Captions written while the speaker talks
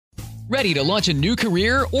Ready to launch a new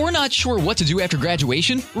career or not sure what to do after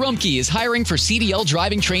graduation? Rumpke is hiring for CDL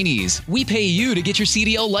driving trainees. We pay you to get your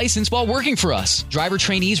CDL license while working for us. Driver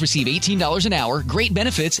trainees receive $18 an hour, great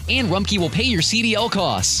benefits, and Rumpke will pay your CDL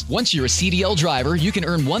costs. Once you're a CDL driver, you can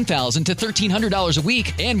earn $1,000 to $1,300 a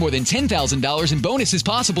week and more than $10,000 in bonuses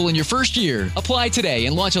possible in your first year. Apply today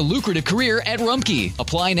and launch a lucrative career at Rumpke.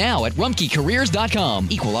 Apply now at rumpkecareers.com.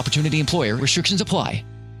 Equal opportunity employer. Restrictions apply.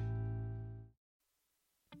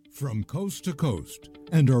 From coast to coast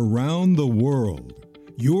and around the world,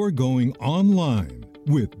 you're going online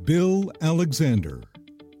with Bill Alexander.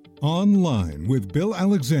 Online with Bill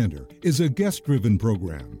Alexander is a guest-driven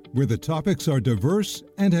program where the topics are diverse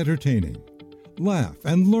and entertaining. Laugh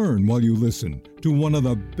and learn while you listen to one of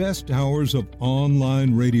the best hours of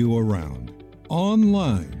online radio around.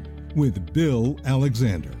 Online with Bill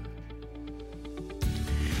Alexander.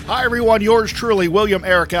 Hi, everyone. Yours truly, William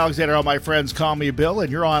Eric Alexander. All my friends call me Bill,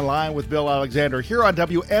 and you're online with Bill Alexander here on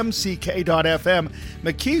WMCK.FM,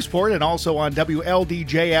 McKeesport, and also on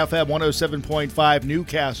WLDJ-FM 107.5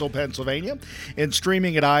 Newcastle, Pennsylvania, and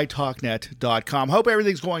streaming at italknet.com. Hope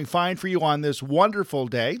everything's going fine for you on this wonderful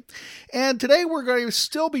day. And today we're going to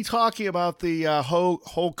still be talking about the whole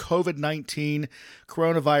COVID-19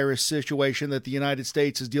 coronavirus situation that the United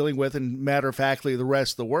States is dealing with, and matter-of-factly, the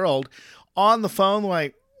rest of the world. On the phone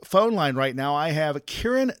line right now, I have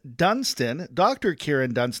Kieran Dunstan, Dr.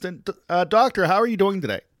 Kieran Dunstan. Doctor, how are you doing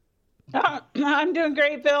today? I'm doing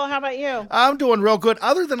great, Bill. How about you? I'm doing real good,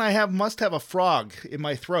 other than I must have a frog in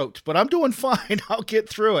my throat, but I'm doing fine. I'll get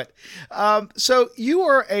through it. So you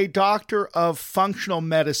are a doctor of functional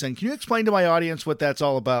medicine. Can you explain to my audience what that's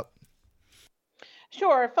all about?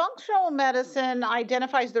 Sure. Functional medicine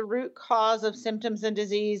identifies the root cause of symptoms and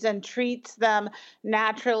disease and treats them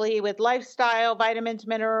naturally with lifestyle, vitamins,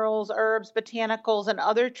 minerals, herbs, botanicals, and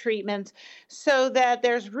other treatments so that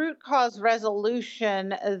there's root cause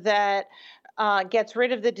resolution that gets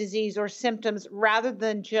rid of the disease or symptoms rather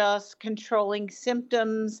than just controlling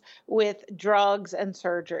symptoms with drugs and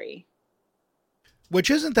surgery. Which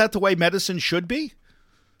isn't that the way medicine should be?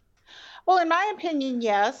 Well, in my opinion,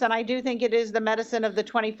 yes. And I do think it is the medicine of the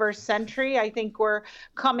 21st century. I think we're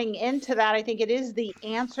coming into that. I think it is the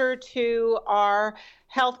answer to our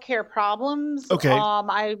healthcare problems. Okay.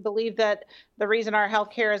 I believe that the reason our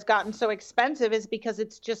healthcare has gotten so expensive is because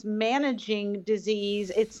it's just managing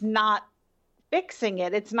disease. It's not fixing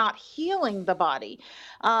it. It's not healing the body.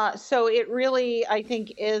 So it really, I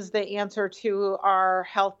think, is the answer to our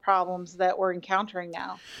health problems that we're encountering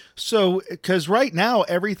now. So, because right now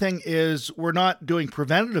we're not doing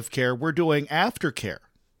preventative care, we're doing aftercare.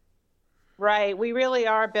 Right. We really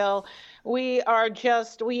are, Bill. We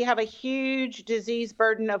have a huge disease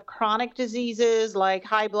burden of chronic diseases like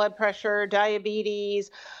high blood pressure,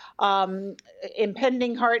 diabetes,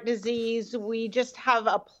 impending heart disease. We just have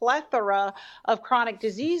a plethora of chronic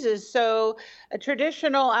diseases. So a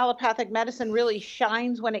traditional allopathic medicine really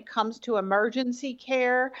shines when it comes to emergency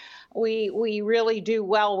care. We really do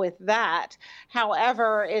well with that.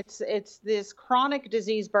 However, it's this chronic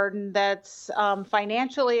disease burden that's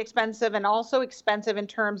financially expensive and also expensive in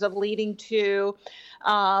terms of leading to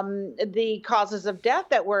the causes of death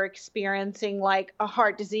that we're experiencing, like a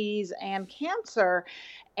heart disease and cancer.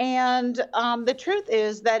 And the truth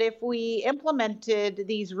is that if we implemented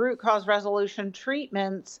these root cause resolution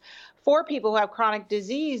treatments for people who have chronic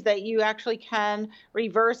disease, that you actually can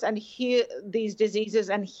reverse and heal these diseases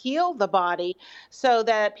and heal the body so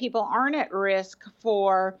that people aren't at risk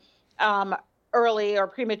for early or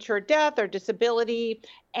premature death or disability,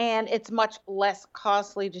 and it's much less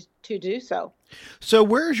costly to do so. So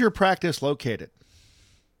where is your practice located?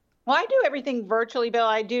 Well, I do everything virtually, Bill.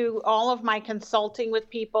 I do all of my consulting with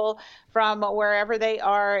people from wherever they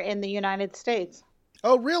are in the United States.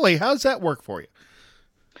 Oh, really? How does that work for you?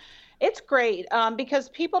 It's great because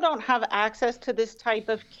people don't have access to this type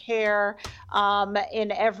of care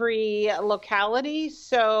in every locality.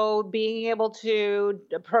 So being able to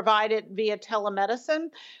provide it via telemedicine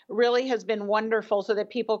really has been wonderful so that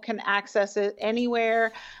people can access it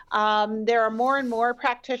anywhere. There are more and more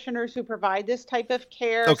practitioners who provide this type of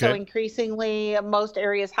care. Okay. So increasingly, most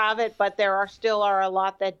areas have it, but there are still a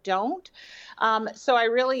lot that don't. So I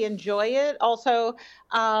really enjoy it. Also,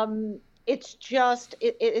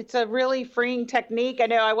 it's a really freeing technique. I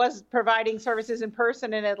know I was providing services in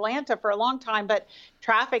person in Atlanta for a long time, but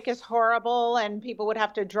traffic is horrible and people would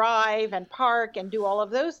have to drive and park and do all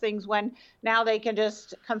of those things when now they can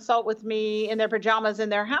just consult with me in their pajamas in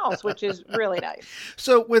their house, which is really nice.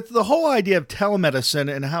 So with the whole idea of telemedicine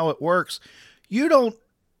and how it works, you don't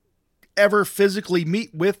ever physically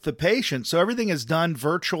meet with the patient. So everything is done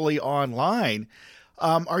virtually online.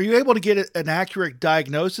 Are you able to get an accurate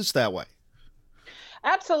diagnosis that way?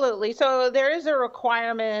 Absolutely. So there is a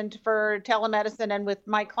requirement for telemedicine and with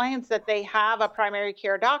my clients that they have a primary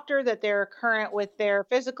care doctor, that they're current with their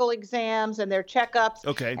physical exams and their checkups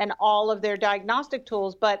Okay. and all of their diagnostic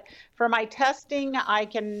tools. But for my testing, I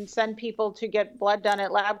can send people to get blood done at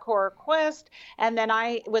LabCorp or Quest. And then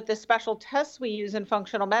with the special tests we use in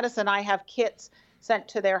functional medicine, I have kits sent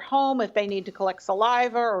to their home if they need to collect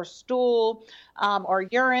saliva or stool or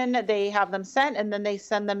urine. They have them sent and then they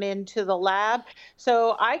send them into the lab.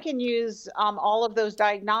 So I can use all of those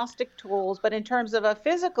diagnostic tools, but in terms of a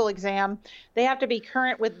physical exam, they have to be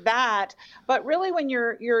current with that. But really, when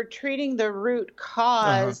you're treating the root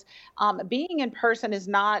cause, being in person is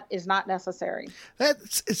not necessary.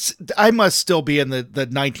 I must still be in the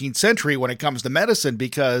 19th century when it comes to medicine,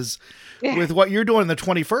 because with what you're doing in the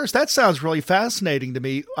 21st, that sounds really fascinating to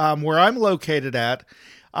me. Where I'm located at,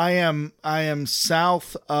 I am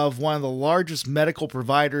south of one of the largest medical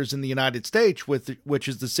providers in the United States, which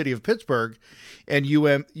is the city of Pittsburgh and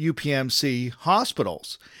UPMC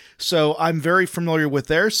hospitals. So I'm very familiar with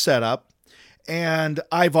their setup, and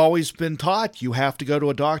I've always been taught you have to go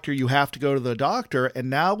to a doctor, you have to go to the doctor. And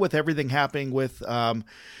now with everything happening with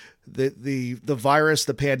the virus,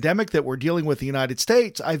 the pandemic that we're dealing with in the United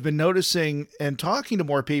States, I've been noticing and talking to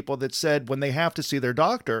more people that said when they have to see their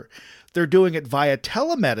doctor, they're doing it via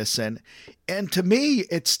telemedicine. And to me,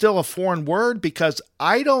 it's still a foreign word because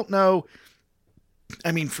I don't know.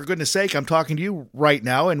 I mean, for goodness sake, I'm talking to you right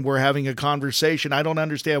now and we're having a conversation. I don't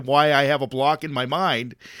understand why I have a block in my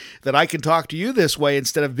mind that I can talk to you this way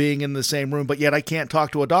instead of being in the same room, but yet I can't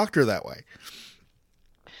talk to a doctor that way.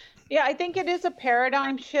 Yeah, I think it is a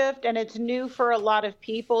paradigm shift and it's new for a lot of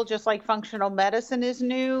people, just like functional medicine is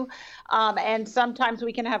new. And sometimes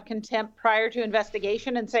we can have contempt prior to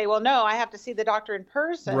investigation and say, well, no, I have to see the doctor in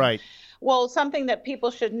person. Right. Well, something that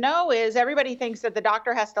people should know is everybody thinks that the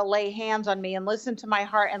doctor has to lay hands on me and listen to my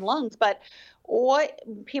heart and lungs. But what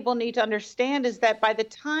people need to understand is that by the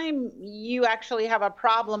time you actually have a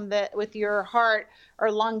problem that with your heart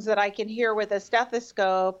or lungs that I can hear with a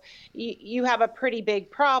stethoscope, you have a pretty big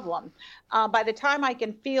problem. By the time I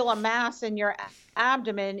can feel a mass in your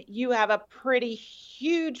abdomen, you have a pretty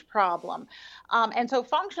huge problem. And so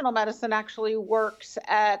functional medicine actually works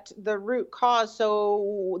at the root cause.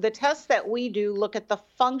 So the tests that we do look at the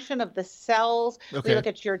function of the cells. Okay. We look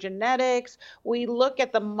at your genetics. We look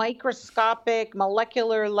at the microscopic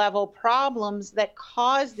molecular level problems that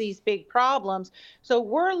cause these big problems. So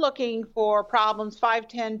we're looking for problems 5,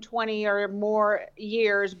 10, 20 or more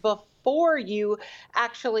years before you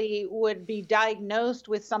actually would be diagnosed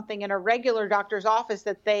with something in a regular doctor's office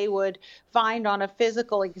that they would find on a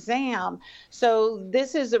physical exam. So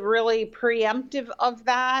this is really preemptive of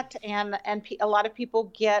that. And a lot of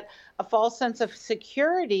people get a false sense of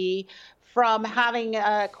security from having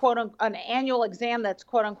an annual exam that's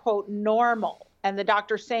quote unquote normal. And the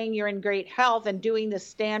doctor saying you're in great health and doing the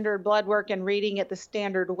standard blood work and reading it the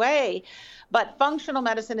standard way. But functional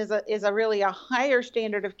medicine is a really a higher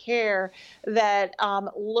standard of care that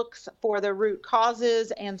looks for the root causes,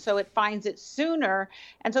 and so it finds it sooner.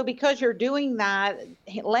 And so because you're doing that,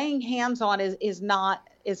 laying hands on is not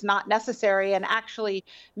necessary and actually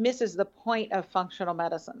misses the point of functional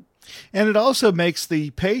medicine. And it also makes the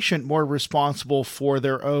patient more responsible for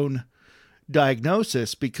their own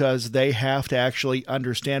diagnosis because they have to actually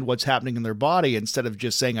understand what's happening in their body instead of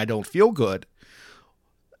just saying, I don't feel good.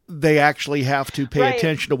 They actually have to pay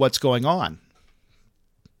attention to what's going on.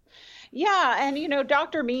 Yeah. And,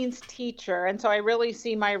 doctor means teacher. And so I really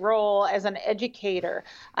see my role as an educator.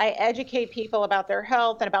 I educate people about their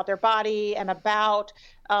health and about their body and about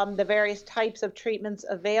the various types of treatments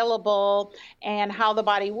available and how the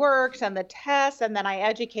body works and the tests. And then I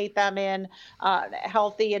educate them in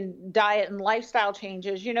healthy and diet and lifestyle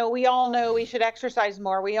changes. We all know we should exercise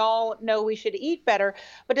more. We all know we should eat better.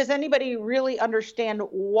 But does anybody really understand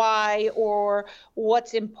why or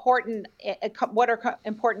what's important? What are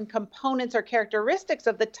important components or characteristics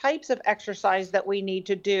of the types of exercise that we need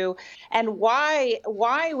to do and why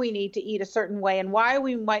we need to eat a certain way and why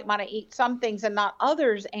we might want to eat some things and not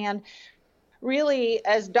others? And really,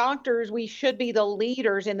 as doctors, we should be the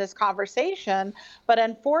leaders in this conversation. But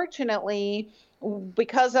unfortunately,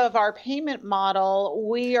 because of our payment model,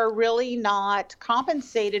 we are really not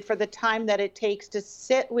compensated for the time that it takes to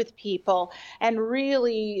sit with people and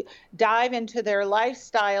really dive into their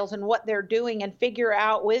lifestyles and what they're doing and figure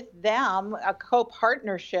out with them a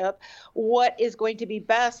co-partnership what is going to be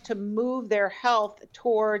best to move their health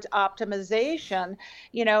towards optimization.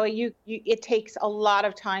 It takes a lot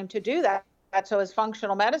of time to do that. So as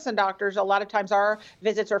functional medicine doctors, a lot of times our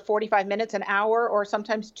visits are 45 minutes, an hour, or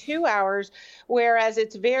sometimes 2 hours, whereas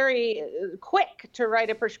it's very quick to write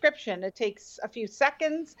a prescription. It takes a few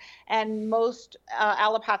seconds, and most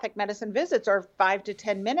allopathic medicine visits are 5 to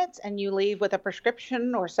 10 minutes, and you leave with a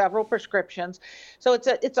prescription or several prescriptions. So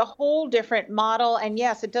it's a whole different model. And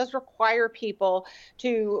yes, it does require people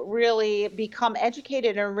to really become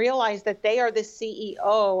educated and realize that they are the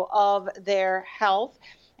CEO of their health,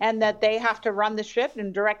 and that they have to run the ship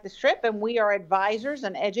and direct the ship, and we are advisors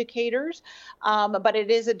and educators. But it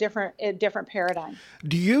is a different paradigm.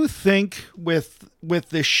 Do you think with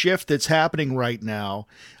this shift that's happening right now,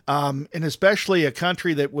 and especially a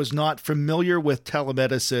country that was not familiar with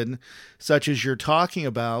telemedicine, such as you're talking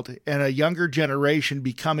about, and a younger generation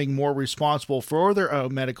becoming more responsible for their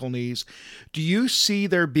own medical needs, do you see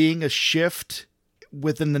there being a shift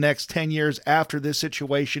within the next 10 years after this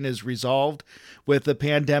situation is resolved with the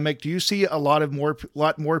pandemic? Do you see a lot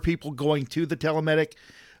more people going to the telemedic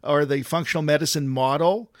or the functional medicine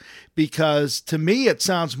model? Because to me, it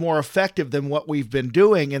sounds more effective than what we've been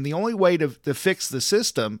doing. And the only way to fix the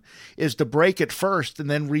system is to break it first and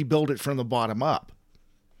then rebuild it from the bottom up.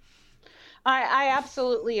 I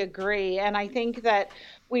absolutely agree. And I think that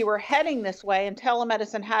we were heading this way, and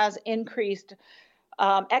telemedicine has increased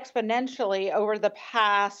exponentially over the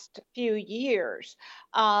past few years.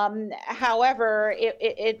 However,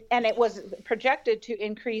 it was projected to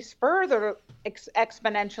increase further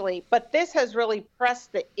exponentially. But this has really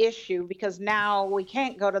pressed the issue, because now we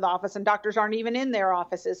can't go to the office, and doctors aren't even in their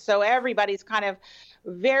offices. So everybody's kind of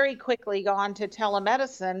very quickly gone to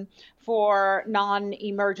telemedicine for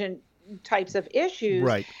non-emergent types of issues.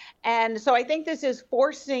 Right. And so I think this is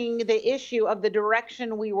forcing the issue of the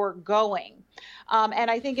direction we were going.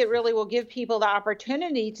 And I think it really will give people the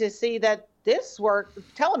opportunity to see that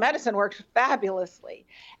telemedicine works fabulously.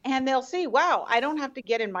 And they'll see, wow, I don't have to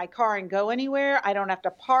get in my car and go anywhere. I don't have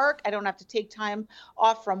to park. I don't have to take time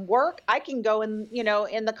off from work. I can go in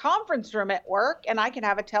the conference room at work, and I can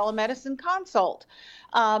have a telemedicine consult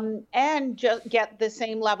and just get the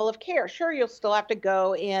same level of care. Sure, you'll still have to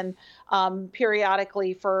go in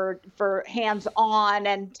periodically for hands-on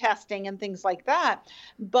and testing and things like that.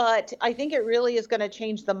 But I think it really is going to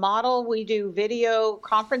change the model. We do video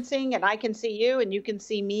conferencing, and I can see you and you can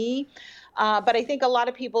see me. But I think a lot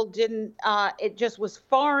of people didn't, it just was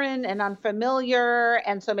foreign and unfamiliar.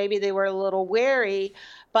 And so maybe they were a little wary.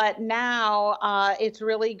 But now it's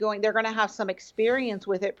really they're going to have some experience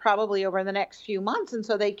with it probably over the next few months. And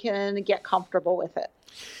so they can get comfortable with it.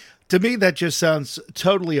 To me, that just sounds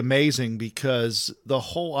totally amazing, because the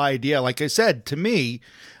whole idea, like I said, to me,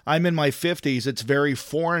 I'm in my 50s. It's very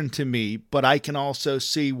foreign to me, but I can also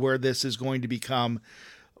see where this is going to become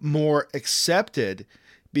more accepted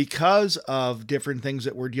because of different things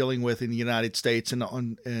that we're dealing with in the United States and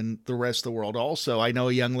the rest of the world. Also, I know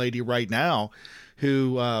a young lady right now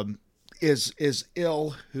who is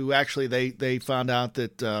ill, who actually they found out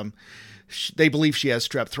that they believe she has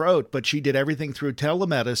strep throat, but she did everything through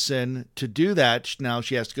telemedicine to do that. Now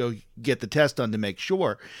she has to go get the test done to make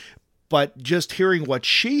sure. But just hearing what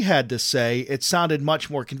she had to say, it sounded much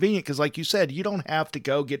more convenient, because like you said, you don't have to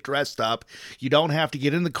go get dressed up. You don't have to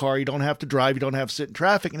get in the car. You don't have to drive. You don't have to sit in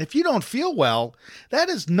traffic. And if you don't feel well, that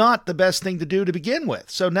is not the best thing to do to begin with.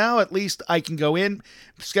 So now at least I can go in,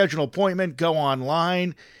 schedule an appointment, go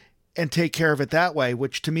online, and take care of it that way,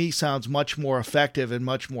 which to me sounds much more effective and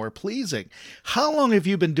much more pleasing. How long have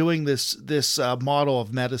you been doing this model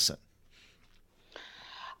of medicine?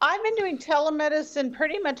 I've been doing telemedicine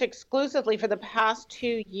pretty much exclusively for the past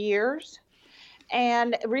 2 years.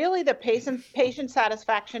 And really the patient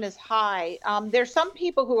satisfaction is high. There's some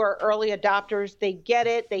people who are early adopters. They get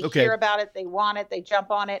it. They hear about it. They want it. They jump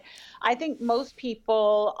on it. I think most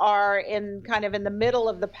people are in the middle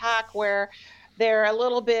of the pack, where they're a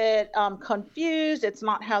little bit confused. It's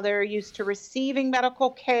not how they're used to receiving medical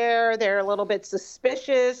care. They're a little bit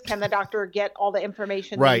suspicious. Can the doctor get all the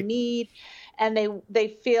information they need? And they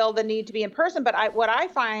feel the need to be in person. But what I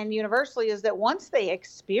find universally is that once they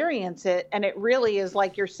experience it, and it really is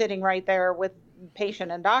like you're sitting right there with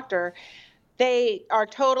patient and doctor, they are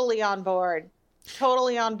totally on board.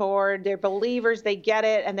 They're believers. They get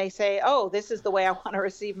it. And they say, oh, this is the way I want to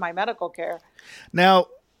receive my medical care. Now,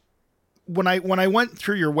 when I went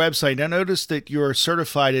through your website, I noticed that you're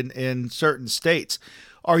certified in certain states.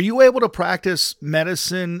 Are you able to practice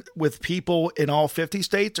medicine with people in all 50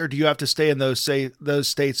 states, or do you have to stay in those states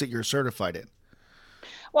that you're certified in?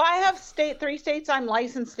 Well, I have 3 states I'm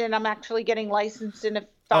licensed in. I'm actually getting licensed in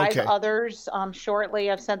 5 Okay. others shortly.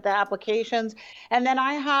 I've sent the applications. And then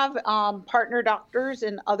I have partner doctors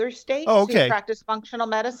in other Oh, states who okay. practice functional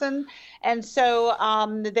medicine. And so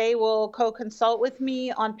they will co-consult with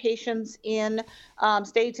me on patients in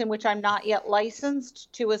states in which I'm not yet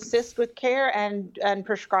licensed to assist with care and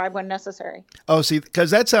prescribe when necessary. Oh, see,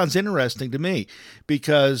 because that sounds interesting to me,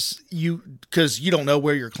 because you don't know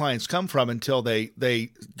where your clients come from until they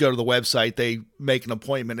go to the website, they make an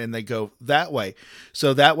appointment, and they go that way.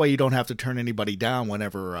 So that way you don't have to turn anybody down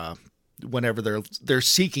whenever they're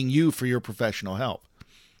seeking you for your professional help.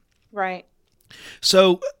 Right.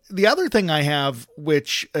 So the other thing I have,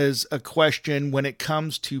 which is a question when it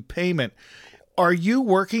comes to payment, are you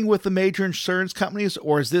working with the major insurance companies,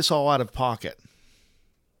 or is this all out of pocket?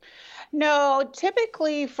 No,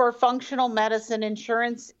 typically for functional medicine,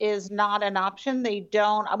 insurance is not an option. They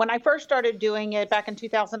don't. When I first started doing it back in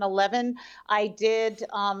 2011, I did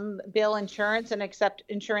bill insurance and accept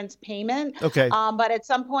insurance payment. Okay. But at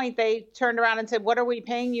some point, they turned around and said, "What are we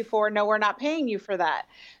paying you for?" No, we're not paying you for that.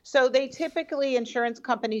 So they typically, insurance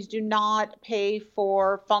companies do not pay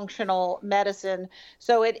for functional medicine.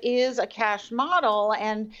 So it is a cash model.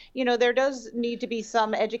 And, there does need to be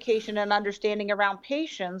some education and understanding around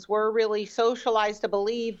patients. We're really socialized to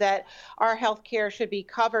believe that our health care should be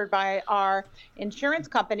covered by our insurance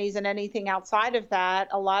companies, and anything outside of that,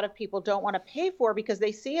 a lot of people don't want to pay for because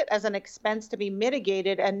they see it as an expense to be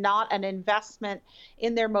mitigated and not an investment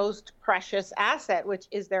in their most precious asset, which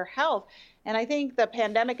is their health. And I think the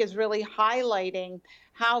pandemic is really highlighting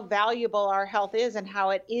how valuable our health is and how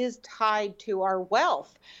it is tied to our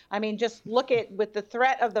wealth. I mean, just look at with the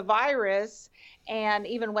threat of the virus, and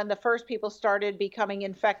even when the first people started becoming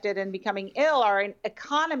infected and becoming ill, our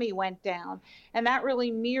economy went down. And that really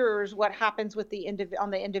mirrors what happens with on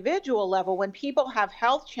the individual level. When people have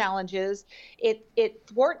health challenges, it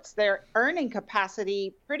thwarts their earning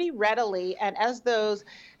capacity pretty readily. And as those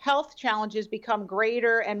health challenges become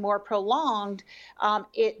greater and more prolonged,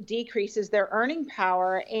 it decreases their earning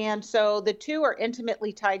power. And so the two are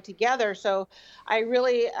intimately tied together. So I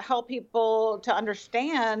really help people to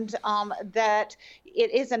understand that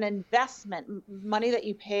it is an investment. Money that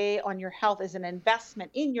you pay on your health is an investment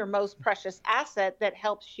in your most precious asset that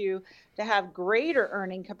helps you to have greater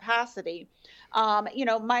earning capacity.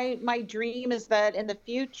 My dream is that in the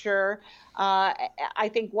future, I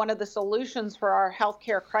think one of the solutions for our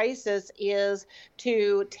healthcare crisis is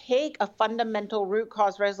to take a fundamental root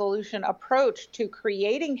cause resolution approach to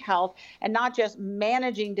creating health and not just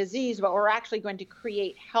managing disease, but we're actually going to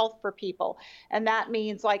create health for people. And that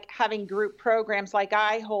means like having group programs like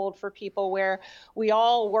I hold for people where we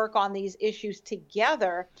all work on these issues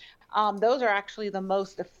together. Those are actually the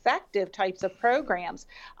most effective types of programs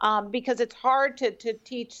because it's hard to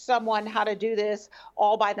teach someone how to do this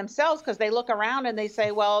all by themselves because they look around and they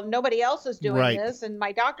say, well, nobody else is doing Right. this and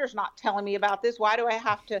my doctor's not telling me about this. Why do I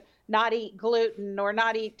have to not eat gluten or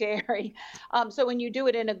not eat dairy? So when you do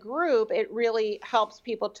it in a group, it really helps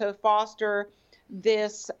people to foster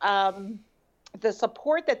this the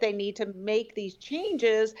support that they need to make these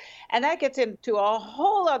changes. And that gets into a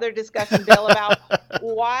whole other discussion, Bill, about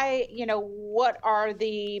why, what are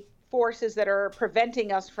the forces that are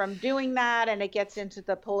preventing us from doing that. And it gets into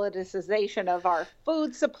the politicization of our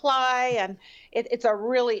food supply. And it's a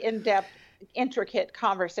really in-depth, intricate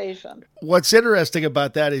conversation. What's interesting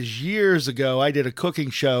about that is years ago I did a cooking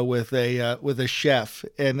show with a chef,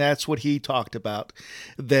 and that's what he talked about,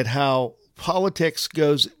 that how politics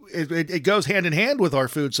goes hand in hand with our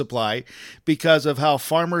food supply because of how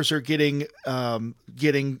farmers are getting benefits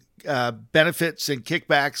and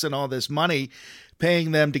kickbacks and all this money,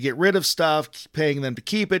 paying them to get rid of stuff, paying them to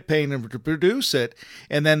keep it, paying them to produce it,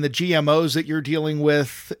 and then the GMOs that you're dealing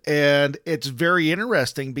with. And it's very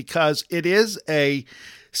interesting because it is a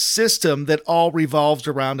system that all revolves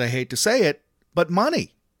around, I hate to say it, but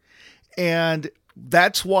money. And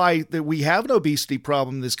that's why that we have an obesity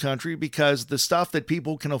problem in this country, because the stuff that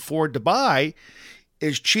people can afford to buy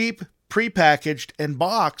is cheap, prepackaged, and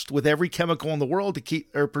boxed with every chemical in the world to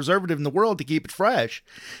keep, or preservative in the world to keep it fresh.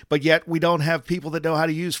 But yet we don't have people that know how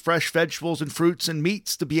to use fresh vegetables and fruits and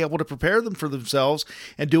meats to be able to prepare them for themselves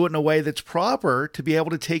and do it in a way that's proper to be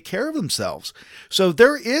able to take care of themselves. So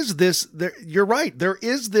you're right. There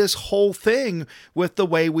is this whole thing with the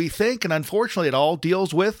way we think. And unfortunately, it all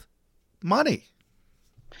deals with money.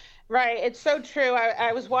 Right, it's so true.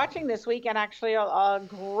 I was watching this weekend actually a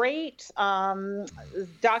great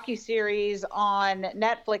docu-series on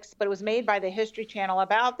Netflix, but it was made by the History Channel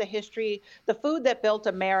about the history, the food that built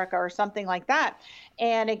America, or something like that.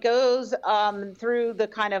 And it goes through the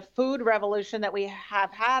kind of food revolution that we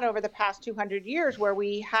have had over the past 200 years, where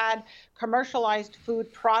we had commercialized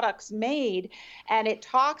food products made, and it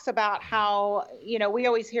talks about how, we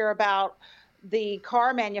always hear about the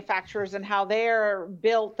car manufacturers and how they're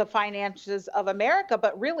built the finances of America,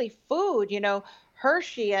 but really food,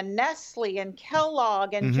 Hershey and Nestle and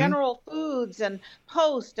Kellogg and Mm-hmm. General Foods and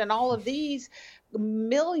Post and all of these $1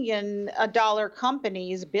 million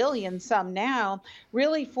companies, billion some now,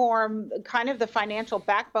 really form kind of the financial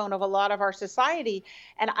backbone of a lot of our society.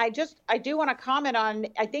 And I do want to comment on,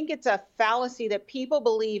 I think it's a fallacy that people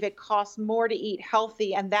believe it costs more to eat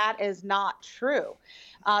healthy, and that is not true.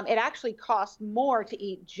 It actually costs more to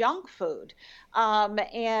eat junk food.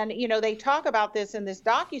 And, they talk about this in this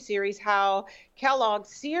docuseries, how Kellogg's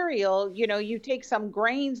cereal, you take some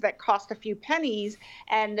grains that cost a few pennies,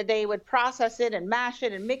 and they would process it and mash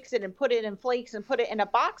it and mix it and put it in flakes and put it in a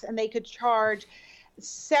box, and they could charge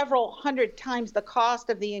several hundred times the cost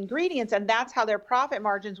of the ingredients. And that's how their profit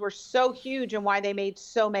margins were so huge and why they made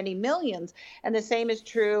so many millions. And the same is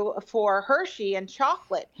true for Hershey and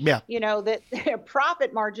chocolate. Yeah. That their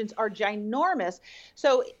profit margins are ginormous.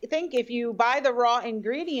 So think, if you buy the raw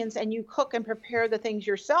ingredients and you cook and prepare the things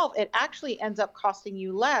yourself, it actually ends up costing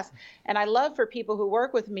you less. And I love for people who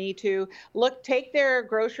work with me to take their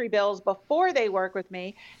grocery bills before they work with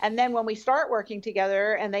me. And then when we start working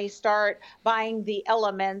together and they start buying the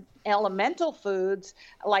elemental foods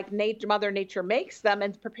like Mother Nature makes them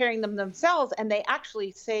and preparing them themselves, and they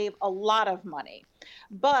actually save a lot of money.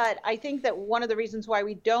 But I think that one of the reasons why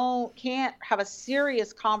we can't have a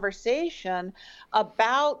serious conversation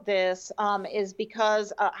about this is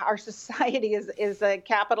because our society is a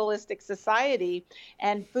capitalistic society,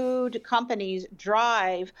 and food companies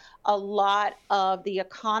drive a lot of the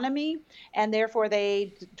economy, and therefore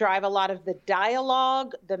they drive a lot of the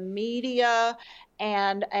dialogue, the media,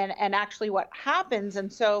 and actually what happens.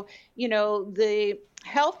 And so, the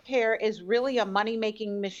healthcare is really a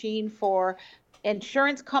money-making machine for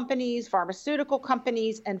insurance companies, pharmaceutical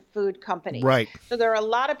companies, and food companies. Right. So there are a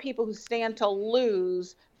lot of people who stand to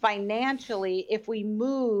lose financially if we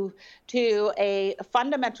move to a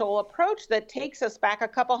fundamental approach that takes us back a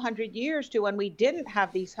couple hundred years to when we didn't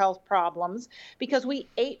have these health problems, because we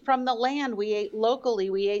ate from the land, we ate locally,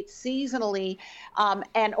 we ate seasonally,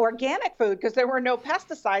 and organic food, because there were no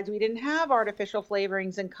pesticides. We didn't have artificial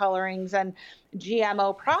flavorings and colorings and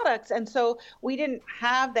GMO products. And so we didn't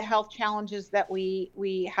have the health challenges that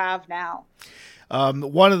we have now.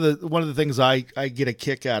 One of the things I get a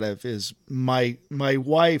kick out of is my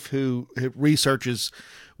wife, who researches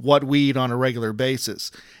what we eat on a regular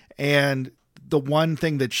basis. And the one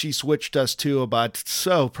thing that she switched us to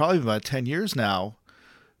probably about 10 years now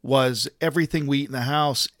was everything we eat in the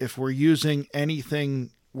house. If we're using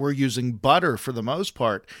anything, we're using butter for the most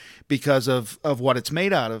part because of what it's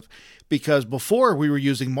made out of. Because before we were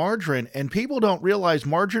using margarine, and people don't realize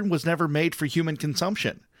margarine was never made for human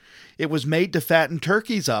consumption. It was made to fatten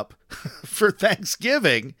turkeys up for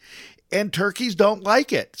Thanksgiving, and turkeys don't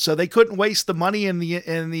like it. So they couldn't waste the money in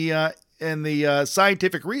the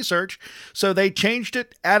scientific research. So they changed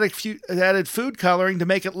it, added food coloring to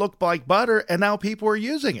make it look like butter, and now people are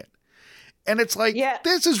using it. And it's like,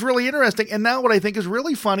 This is really interesting. And now what I think is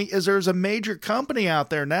really funny is there's a major company out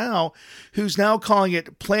there now who's now calling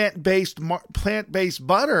it plant-based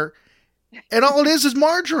butter, and all it is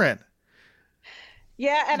margarine.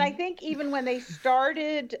 Yeah, and I think even when they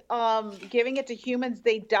started giving it to humans,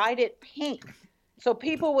 they dyed it pink. So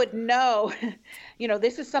people would know,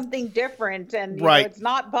 this is something different, and right. It's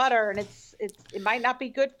not butter, and it might not be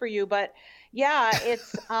good for you, but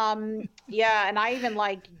it's and I even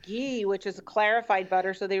like ghee, which is a clarified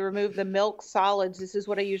butter. So they remove the milk solids. This is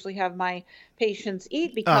what I usually have my patients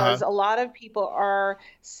eat, because a lot of people are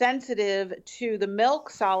sensitive to the milk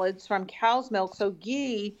solids from cow's milk. So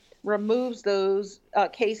ghee removes those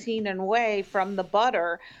casein and whey from the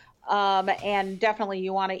butter. And definitely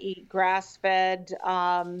you want to eat grass-fed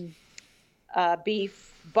beef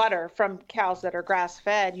butter from cows that are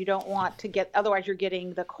grass-fed. You don't want to otherwise you're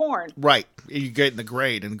getting the corn. Right. You're getting the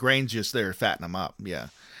grain, and grain's just there to fatten them up. Yeah.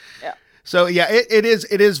 Yeah. So, it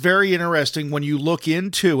is very interesting when you look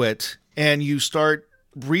into it and you start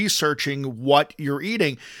researching what you're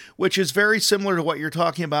eating, which is very similar to what you're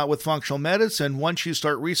talking about with functional medicine. Once you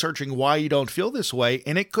start researching why you don't feel this way,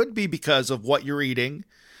 and it could be because of what you're eating,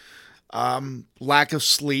 lack of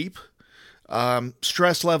sleep,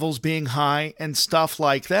 stress levels being high and stuff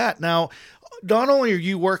like that. Now, not only are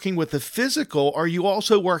you working with the physical, are you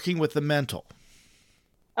also working with the mental?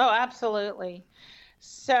 Oh, absolutely.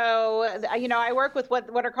 So, I work with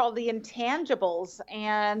what are called the intangibles.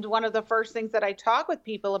 And one of the first things that I talk with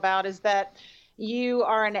people about is that you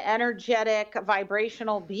are an energetic,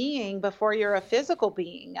 vibrational being before you're a physical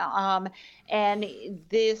being. And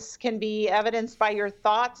this can be evidenced by your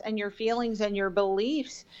thoughts and your feelings and your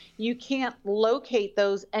beliefs. You can't locate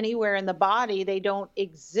those anywhere in the body. They don't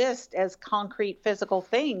exist as concrete physical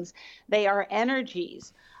things. They are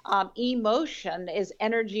energies. Emotion is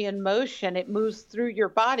energy in motion. It moves through your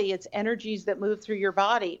body. It's energies that move through your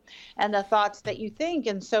body and the thoughts that you think.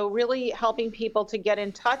 And so really helping people to get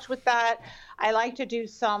in touch with that. I like to do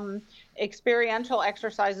some experiential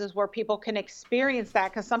exercises where people can experience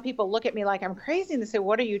that, because some people look at me like I'm crazy and they say,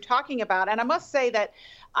 what are you talking about? And I must say that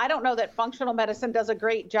I don't know that functional medicine does a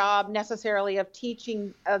great job necessarily of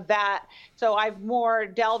teaching that. So I've more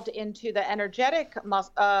delved into the energetic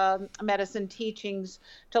medicine teachings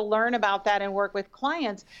to learn about that and work with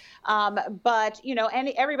clients. But,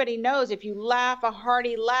 everybody knows if you laugh a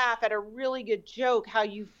hearty laugh at a really good joke, how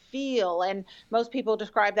you feel. And most people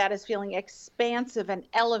describe that as feeling expansive and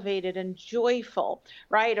elevated and joyful,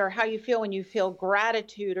 right? Or how you feel when you feel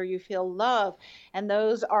gratitude or you feel love. And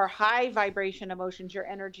those are high vibration emotions. Your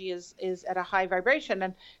energy is at a high vibration.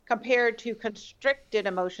 And compared to constricted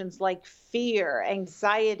emotions like fear,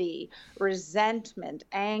 anxiety, resentment,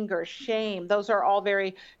 anger, shame, those are all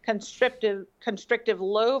very constrictive,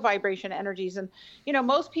 low vibration energies. And,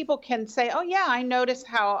 most people can say, oh yeah, I notice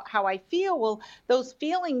how I feel. Well, those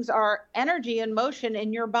feelings are energy in motion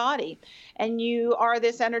in your body, and you are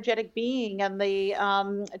this energetic being. And the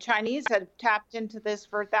Chinese have tapped into this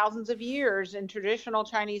for thousands of years in traditional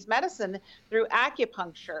Chinese medicine through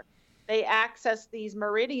acupuncture. They access these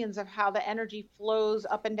meridians of how the energy flows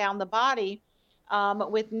up and down the body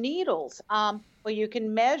with needles. Well, you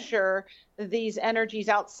can measure these energies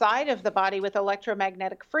outside of the body with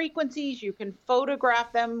electromagnetic frequencies. You can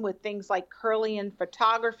photograph them with things like Kirlian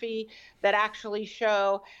photography that actually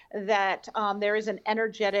show that there is an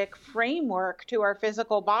energetic framework to our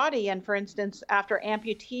physical body. And for instance, after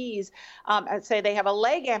amputees, say they have a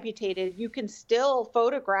leg amputated, you can still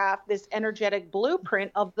photograph this energetic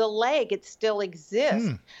blueprint of the leg. It still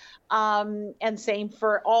exists. And same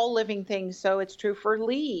for all living things. So it's true for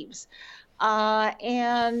leaves.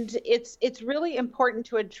 And it's really important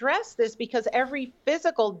to address this, because every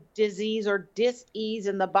physical disease or dis-ease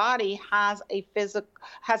in the body has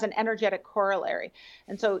an energetic corollary.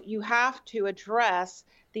 And so you have to address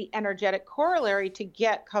the energetic corollary to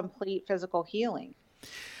get complete physical healing.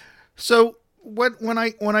 So when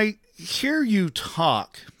I hear you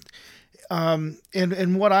talk,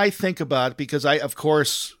 and what I think about, because I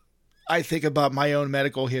think about my own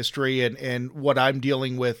medical history and what I'm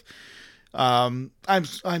dealing with. I'm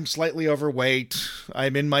slightly overweight.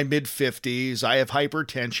 I'm in my mid 50s. I have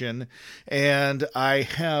hypertension, and I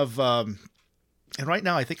have, and right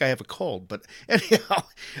now I think I have a cold, but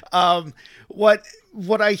anyhow,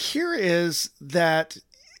 what I hear is that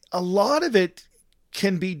a lot of it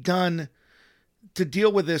can be done to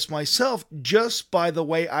deal with this myself just by the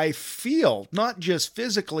way I feel, not just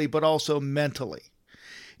physically, but also mentally.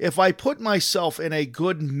 If I put myself in a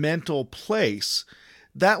good mental place,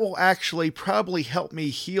 that will actually probably help me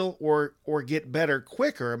heal or get better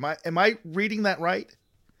quicker. Am I reading that right?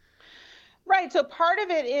 Right. So part of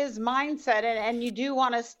it is mindset, and you do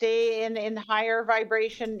want to stay in higher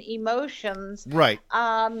vibration emotions. Right.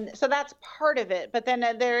 So that's part of it. But then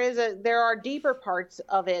there are deeper parts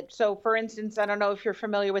of it. So for instance, I don't know if you're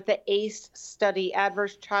familiar with the ACE study,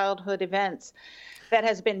 Adverse Childhood Events, that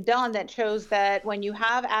has been done that shows that when you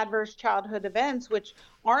have adverse childhood events, which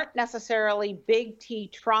aren't necessarily big T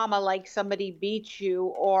trauma like somebody beat you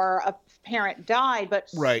or a parent died, but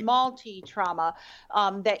right. Small T trauma,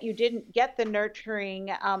 that you didn't get the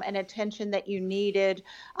nurturing and attention that you needed.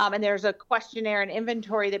 And there's a questionnaire and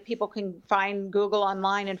inventory that people can find, Google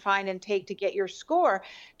online and find and take to get your score.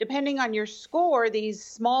 Depending on your score, these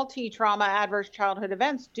small T trauma adverse childhood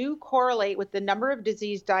events do correlate with the number of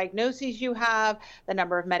disease diagnoses you have, the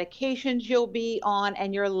number of medications you'll be on,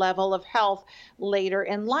 and your level of health later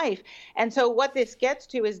in life. And so what this gets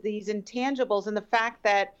to is these intangibles, and the fact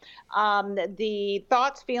that the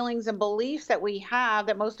thoughts, feelings, and beliefs that we have,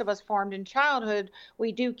 that most of us formed in childhood,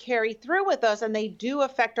 we do carry through with us, and they do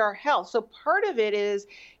affect our health. So part of it is,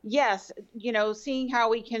 yes, seeing how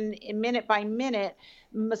we can, minute by minute,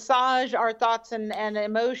 massage our thoughts and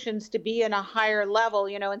emotions to be in a higher level,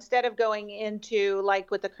 instead of going into,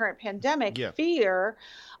 like with the current pandemic, fear.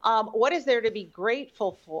 What is there to be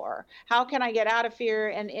grateful for? How can I get out of fear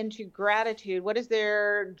and into gratitude? What is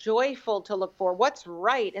there joyful to look for? What's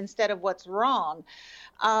right instead of what's wrong?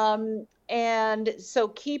 And so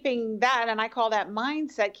keeping that, and I call that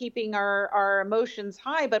mindset, keeping our emotions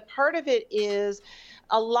high. But part of it is,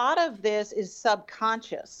 a lot of this is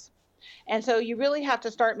subconscious. And so you really have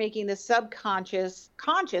to start making the subconscious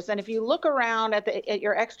conscious. And if you look around at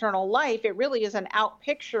your external life, it really is an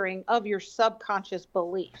outpicturing of your subconscious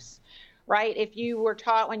beliefs. Right? If you were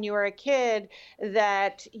taught when you were a kid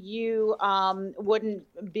that you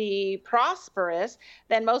wouldn't be prosperous,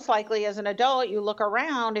 then most likely as an adult, you look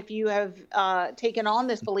around, if you have taken on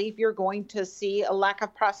this belief, you're going to see a lack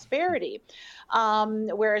of prosperity.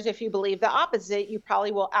 Whereas if you believe the opposite, you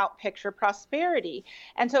probably will outpicture prosperity.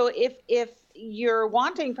 And so if you're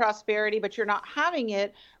wanting prosperity, but you're not having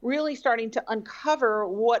it, really starting to uncover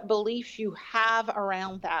what beliefs you have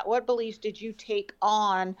around that. What beliefs did you take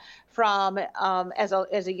on from as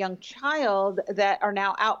a young child that are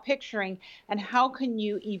now outpicturing, and how can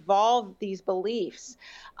you evolve these beliefs?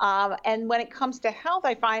 And when it comes to health,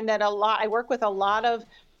 I find that I work with a lot of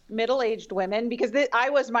middle-aged women, because I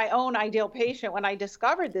was my own ideal patient when I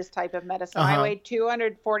discovered this type of medicine. I weighed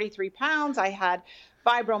 243 pounds. I had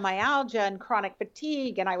fibromyalgia and chronic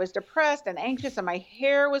fatigue, and I was depressed and anxious, and my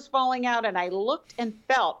hair was falling out, and I looked and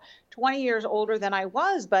felt 20 years older than I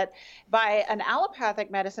was. But by an allopathic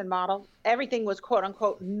medicine model, everything was quote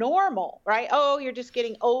unquote normal, right? Oh, you're just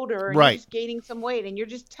getting older, and you're just gaining some weight, and you're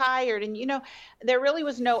just tired. And, there really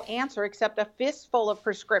was no answer except a fistful of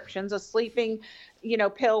prescriptions, a sleeping,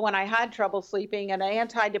 pill when I had trouble sleeping, and an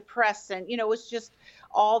antidepressant, it was just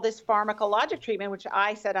all this pharmacologic treatment, which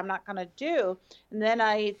I said I'm not going to do. And then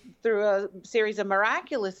I, through a series of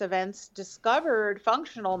miraculous events, discovered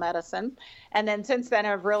functional medicine. And then since then,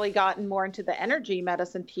 I've really gotten more into the energy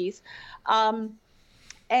medicine piece.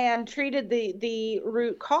 And treated the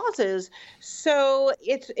root causes. So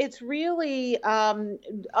it's really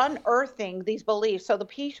unearthing these beliefs. So the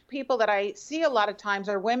people that I see a lot of times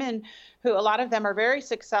are women who, a lot of them are very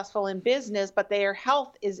successful in business, but their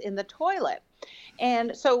health is in the toilet.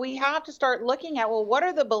 And so we have to start looking at, well, what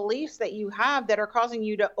are the beliefs that you have that are causing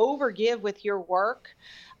you to overgive with your work?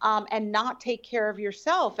 And not take care of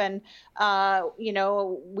yourself. And,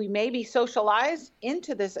 we may be socialized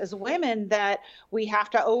into this as women, that we have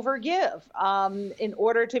to overgive in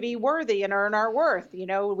order to be worthy and earn our worth.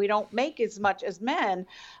 We don't make as much as men.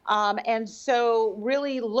 And so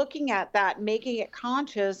really looking at that, making it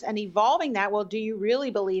conscious and evolving that. Well, do you really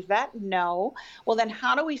believe that? No. Well, then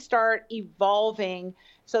how do we start evolving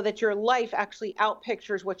so that your life actually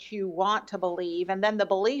outpictures what you want to believe? And then the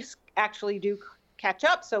beliefs actually do catch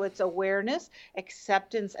up. So it's awareness,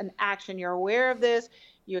 acceptance, and action. You're aware of this.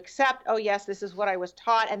 You accept, oh, yes, this is what I was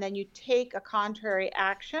taught. And then you take a contrary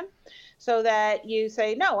action so that you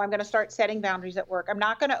say, no, I'm going to start setting boundaries at work. I'm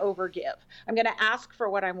not going to overgive. I'm going to ask for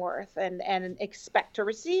what I'm worth and expect to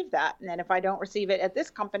receive that. And then if I don't receive it at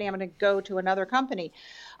this company, I'm going to go to another company.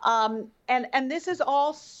 And this is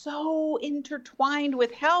all so intertwined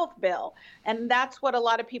with health, Bill. And that's what a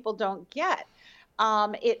lot of people don't get.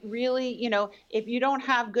 It really, if you don't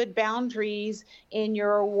have good boundaries in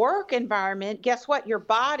your work environment, guess what? Your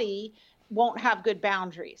body won't have good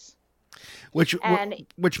boundaries. Which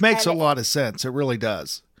makes a lot of sense. It really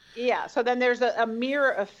does. Yeah. So then there's a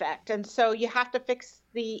mirror effect. And so you have to fix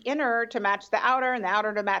the inner to match the outer, and the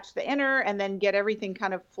outer to match the inner, and then get everything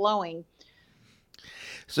kind of flowing.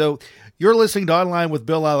 So you're listening to Online with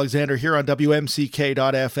Bill Alexander here on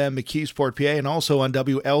WMCK.FM, McKeesport, PA, and also on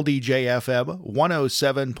WLDJ-FM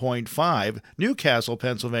 107.5, Newcastle,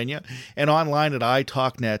 Pennsylvania, and online at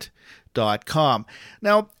italknet.com.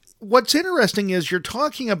 Now, what's interesting is you're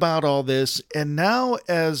talking about all this, and now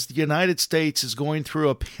as the United States is going through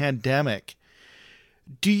a pandemic,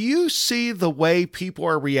 do you see the way people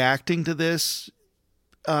are reacting to this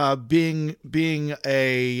being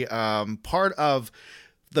a part of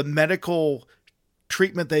the medical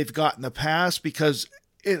treatment they've got in the past? Because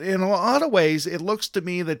in a lot of ways, it looks to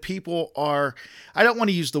me that people are, I don't want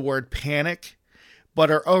to use the word panic, but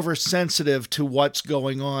are oversensitive to what's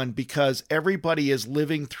going on, because everybody is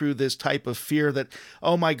living through this type of fear that,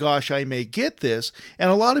 oh my gosh, I may get this. And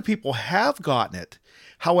a lot of people have gotten it.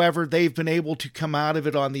 However, they've been able to come out of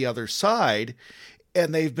it on the other side.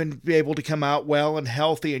 and they've been able to come out well and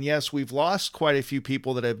healthy. And yes, we've lost quite a few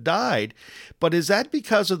people that have died, but is that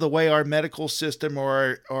because of the way our medical system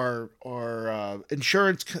or our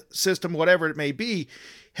insurance system, whatever it may be,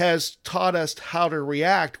 has taught us how to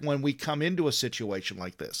react when we come into a situation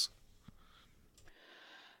like this?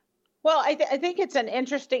 Well, I think it's an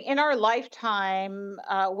interesting, in our lifetime,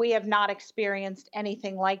 we have not experienced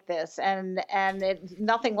anything like this, and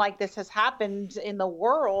nothing like this has happened in the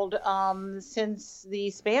world since the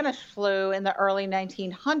Spanish flu in the early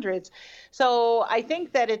 1900s. So I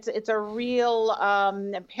think that it's a real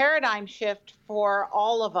paradigm shift for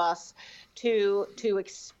all of us to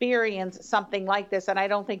experience something like this. And I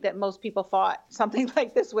don't think that most people thought something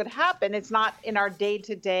like this would happen. It's not in our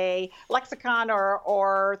day-to-day lexicon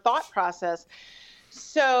or thought process.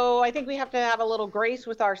 So I think we have to have a little grace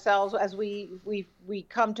with ourselves as we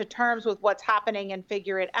come to terms with what's happening and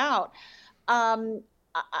figure it out.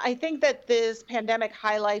 I think that this pandemic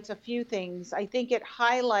highlights a few things. I think it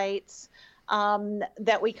highlights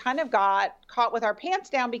that we kind of got caught with our pants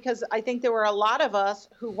down, because I think there were a lot of us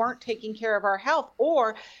who weren't taking care of our health,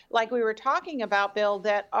 or like we were talking about, Bill,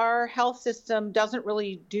 that our health system doesn't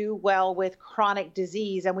really do well with chronic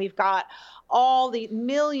disease. And we've got all the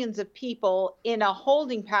millions of people in a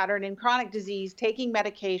holding pattern in chronic disease, taking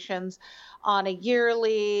medications on a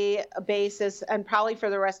yearly basis and probably for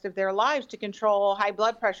the rest of their lives to control high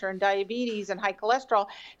blood pressure and diabetes and high cholesterol.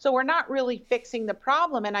 So we're not really fixing the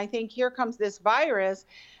problem. And I think here comes this virus,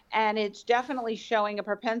 and it's definitely showing a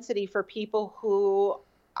propensity for people who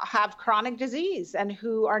have chronic disease and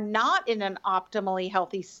who are not in an optimally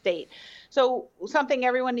healthy state. So something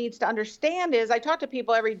everyone needs to understand is, I talk to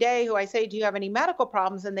people every day who I say, do you have any medical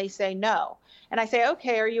problems? And they say no. And I say,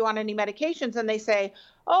 okay, are you on any medications? And they say,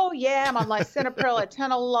 oh yeah, I'm on lisinopril,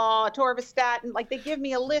 atenolol, atorvastatin. Like, they give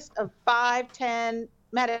me a list of 5-10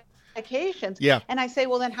 medications. Yeah. And I say,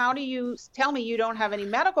 well, then how do you tell me you don't have any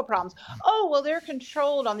medical problems? Oh, well, they're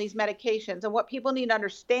controlled on these medications. And what people need to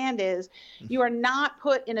understand is you are not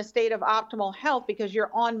put in a state of optimal health because you're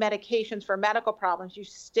on medications for medical problems. You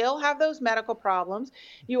still have those medical problems.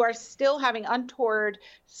 You are still having untoward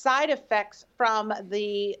side effects from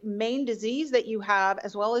the main disease that you have,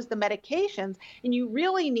 as well as the medications. And you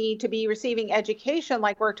really need to be receiving education,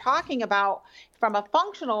 like we're talking about, from a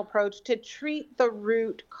functional approach to treat the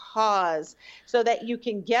root cause so that you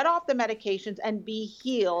can get off the medications and be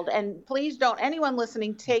healed. And please don't, anyone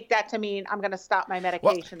listening, take that to mean I'm going to stop my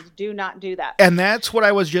medications. Well, do not do that. And that's what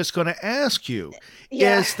I was just going to ask you,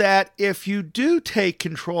 is that if you do take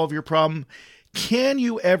control of your problem, can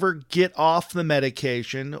you ever get off the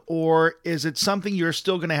medication, or is it something you're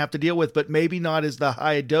still going to have to deal with, but maybe not as the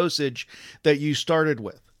high dosage that you started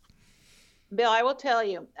with? Bill, I will tell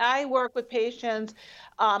you, I work with patients.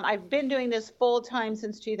 I've been doing this full time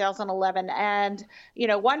since 2011. And,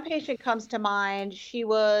 one patient comes to mind. She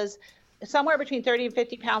was somewhere between 30 and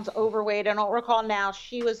 50 pounds overweight. I don't recall now.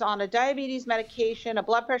 She was on a diabetes medication, a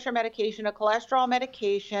blood pressure medication, a cholesterol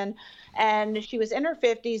medication, and she was in her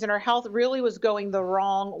 50s, and her health really was going the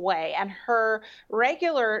wrong way. And her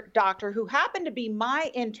regular doctor, who happened to be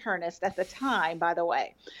my internist at the time, by the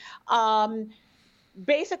way,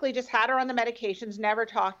 basically just had her on the medications, never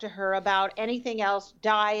talked to her about anything else,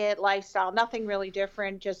 diet, lifestyle, nothing really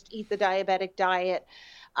different, just eat the diabetic diet.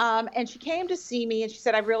 And she came to see me and she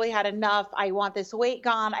said, I've really had enough. I want this weight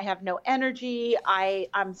gone. I have no energy.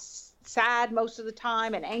 I'm sad most of the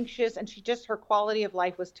time and anxious. And her quality of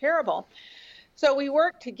life was terrible. So we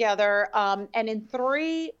worked together, and in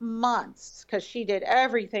 3 months, because she did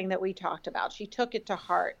everything that we talked about, she took it to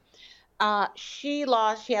heart. She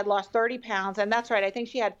had lost 30 pounds, and that's right. I think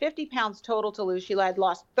she had 50 pounds total to lose. She had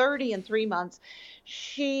lost 30 in 3 months.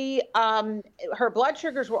 Her blood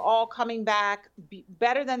sugars were all coming back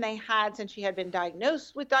better than they had since she had been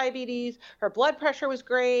diagnosed with diabetes. Her blood pressure was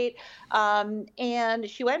great. And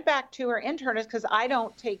she went back to her internist, because I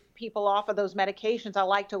don't take people off of those medications. I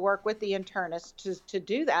like to work with the internist to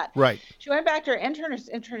do that. Right. She went back to her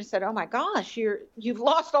internist. Internist said, oh my gosh, you've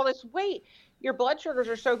lost all this weight. Your blood sugars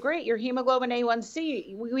are so great. Your hemoglobin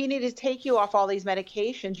A1C, we need to take you off all these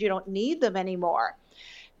medications. You don't need them anymore.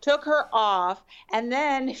 Took her off. And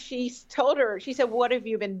then she said, what have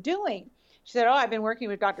you been doing? She said, oh, I've been working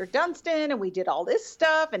with Dr. Dunstan, and we did all this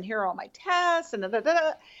stuff, and here are all my tests, and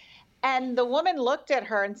da-da-da. And the woman looked at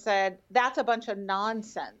her and said, that's a bunch of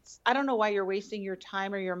nonsense. I don't know why you're wasting your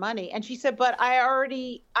time or your money. And she said, but I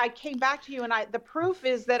came back to you, and the proof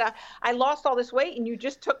is that I lost all this weight, and you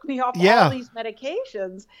just took me off all these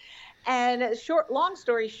medications. And long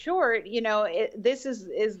story short, this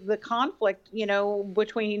is the conflict,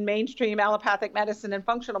 between mainstream allopathic medicine and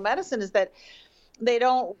functional medicine, is that they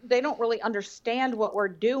don't really understand what we're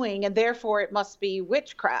doing, and therefore it must be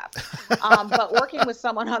witchcraft. But working with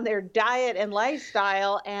someone on their diet and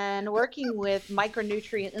lifestyle, and working with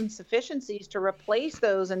micronutrient insufficiencies to replace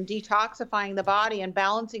those, and detoxifying the body and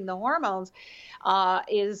balancing the hormones,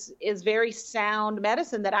 is very sound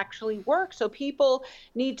medicine that actually works. So people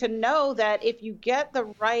need to know that if you get the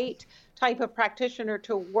right type of practitioner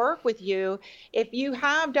to work with you, if you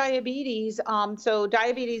have diabetes, so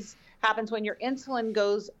diabetes happens when your insulin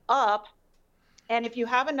goes up, and if you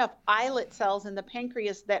have enough islet cells in the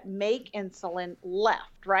pancreas that make insulin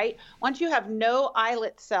left, right? Once you have no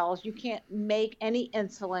islet cells, you can't make any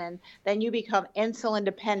insulin, then you become insulin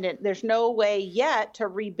dependent. There's no way yet to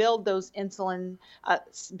rebuild those insulin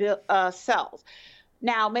cells.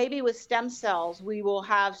 Now, maybe with stem cells, we will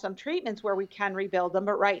have some treatments where we can rebuild them,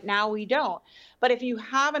 but right now we don't. But if you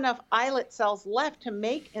have enough islet cells left to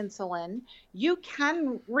make insulin, you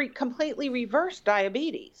can completely reverse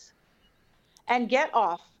diabetes and get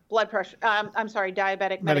off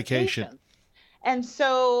diabetic medication. And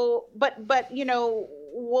so, but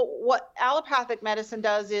what allopathic medicine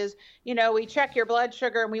does is, we check your blood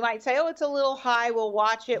sugar and we might say, oh, it's a little high. We'll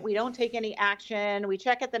watch it. We don't take any action. We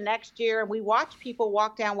check it the next year, and we watch people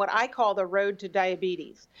walk down what I call the road to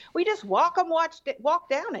diabetes. We just walk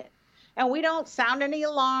down it, and we don't sound any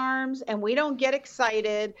alarms, and we don't get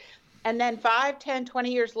excited. And then 5, 10,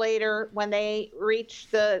 20 years later, when they reach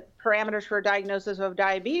the parameters for a diagnosis of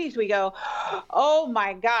diabetes, we go, oh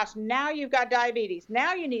my gosh, now you've got diabetes.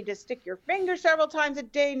 Now you need to stick your finger several times a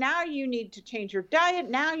day. Now you need to change your diet.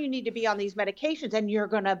 Now you need to be on these medications, and you're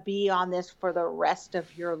going to be on this for the rest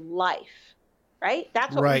of your life, right?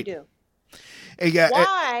 That's what we do.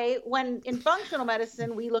 Why, when in functional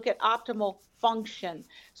medicine, we look at optimal function.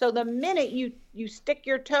 So the minute you stick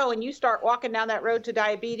your toe and you start walking down that road to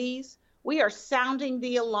diabetes, we are sounding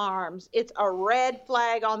the alarms. It's a red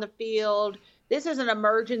flag on the field. This is an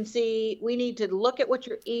emergency. We need to look at what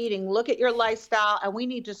you're eating, look at your lifestyle, and we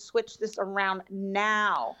need to switch this around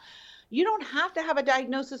now. You don't have to have a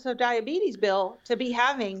diagnosis of diabetes, Bill, to be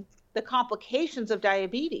having the complications of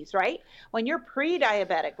diabetes, right? When you're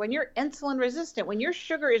pre-diabetic, when you're insulin resistant, when your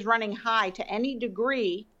sugar is running high to any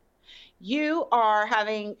degree, you are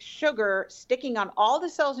having sugar sticking on all the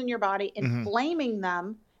cells in your body, inflaming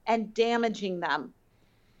them and damaging them.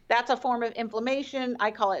 That's a form of inflammation.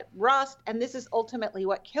 I call it rust, and this is ultimately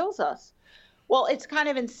what kills us. Well, it's kind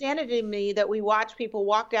of insanity to me that we watch people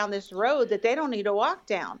walk down this road that they don't need to walk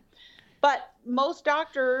down. But most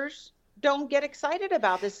doctors don't get excited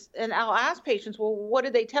about this. And I'll ask patients, well, what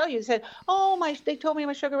did they tell you? They said, they told me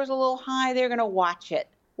my sugar was a little high. They're going to watch it.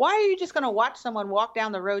 Why are you just going to watch someone walk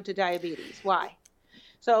down the road to diabetes? Why?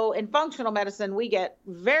 So in functional medicine, we get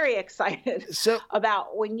very excited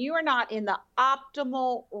about when you are not in the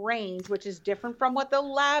optimal range, which is different from what the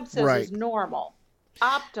lab says is normal,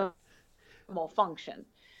 optimal function.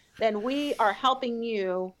 Then we are helping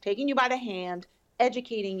you, taking you by the hand,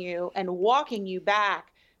 educating you, and walking you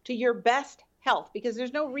back to your best health, because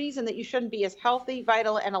there's no reason that you shouldn't be as healthy,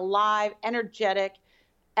 vital, and alive, energetic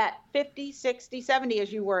at 50, 60, 70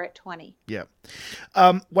 as you were at 20. Yeah.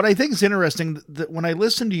 What I think is interesting, that when I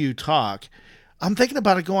listen to you talk, I'm thinking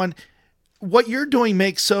about it going, what you're doing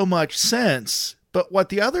makes so much sense, but what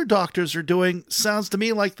the other doctors are doing sounds to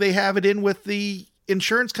me like they have it in with the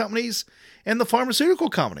insurance companies and the pharmaceutical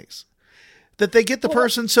companies, that they get the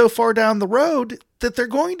person so far down the road that they're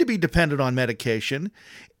going to be dependent on medication.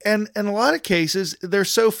 And in a lot of cases, they're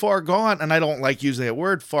so far gone, and I don't like using that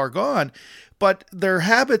word, far gone, but their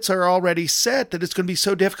habits are already set that it's going to be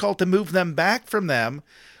so difficult to move them back from them.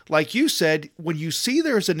 Like you said, when you see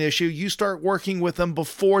there's an issue, you start working with them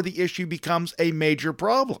before the issue becomes a major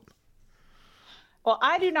problem. Well,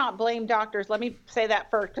 I do not blame doctors. Let me say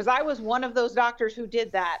that first, because I was one of those doctors who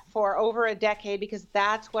did that for over a decade, because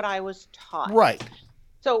that's what I was taught. Right.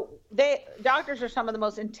 So doctors are some of the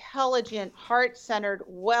most intelligent, heart-centered,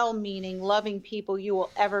 well-meaning, loving people you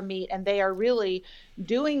will ever meet, and they are really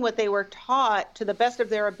doing what they were taught to the best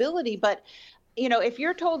of their ability. But, if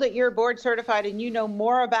you're told that you're board certified and you know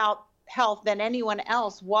more about health than anyone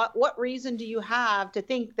else, what reason do you have to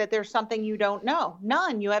think that there's something you don't know?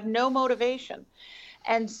 None. You have no motivation.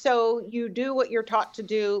 And so you do what you're taught to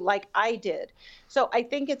do, like I did. So I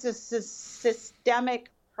think it's a systemic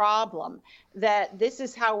problem, that this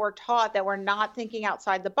is how we're taught, that we're not thinking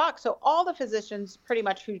outside the box. So all the physicians pretty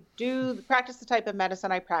much who practice the type of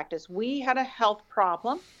medicine I practice, we had a health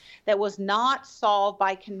problem that was not solved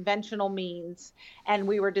by conventional means, and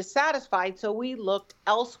we were dissatisfied. So we looked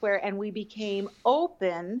elsewhere, and we became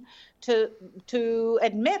open to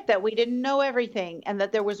admit that we didn't know everything and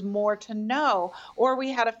that there was more to know, or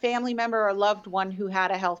we had a family member or loved one who had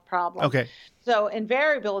a health problem. Okay. So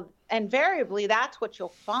invariably, that's what you'll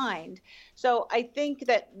find. So I think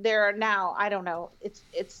that there are now, I don't know,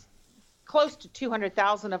 it's close to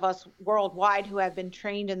 200,000 of us worldwide who have been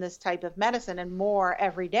trained in this type of medicine, and more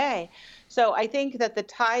every day. So I think that the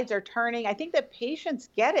tides are turning. I think that patients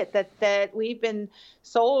get it, that we've been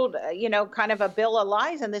sold, kind of a bill of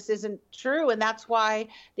lies, and this isn't true. And that's why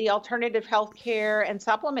the alternative healthcare and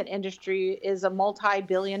supplement industry is a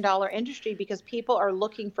multi-billion-dollar industry, because people are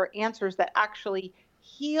looking for answers that actually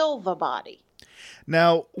heal the body.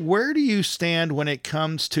 Now, where do you stand when it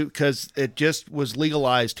comes to, because it just was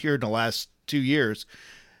legalized here in the last 2 years,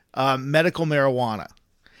 medical marijuana?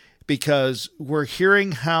 Because we're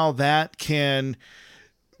hearing how that can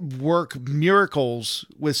work miracles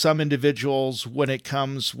with some individuals when it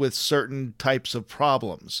comes with certain types of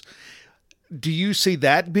problems. Do you see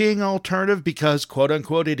that being alternative? Because, quote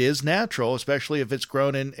unquote, it is natural, especially if it's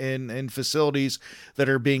grown in facilities that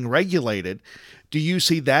are being regulated. Do you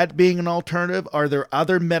see that being an alternative? Are there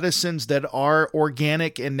other medicines that are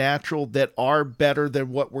organic and natural that are better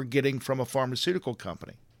than what we're getting from a pharmaceutical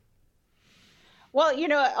company? Well,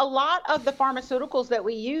 a lot of the pharmaceuticals that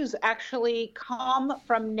we use actually come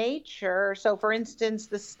from nature. So, for instance,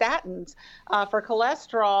 the statins for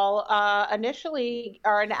cholesterol initially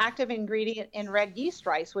are an active ingredient in red yeast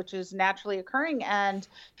rice, which is naturally occurring. And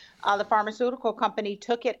the pharmaceutical company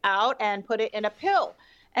took it out and put it in a pill.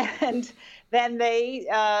 And then they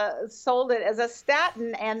sold it as a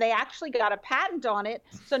statin, and they actually got a patent on it,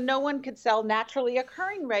 so no one could sell naturally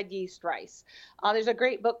occurring red yeast rice. There's a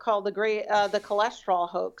great book called The Cholesterol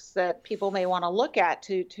Hoax that people may want to look at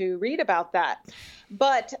to read about that.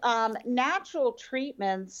 But natural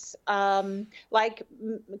treatments like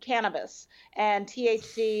cannabis and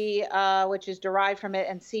THC, which is derived from it,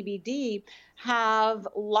 and CBD, have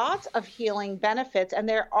lots of healing benefits, and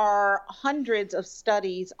there are hundreds of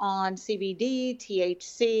studies on CBD,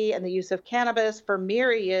 THC, and the use of cannabis for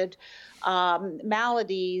myriad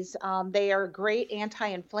maladies. They are great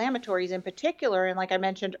anti-inflammatories in particular, and like I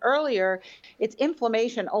mentioned earlier, it's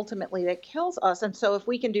inflammation ultimately that kills us, and so if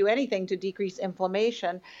we can do anything to decrease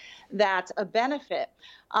inflammation, that's a benefit.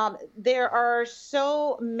 There are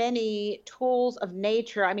so many tools of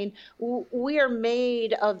nature. I mean, we are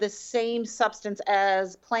made of the same substance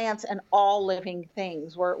as plants and all living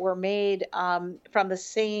things. We're made from the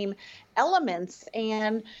same elements,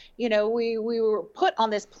 and we were put on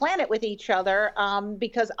this planet with each other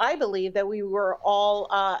because I believe that we were all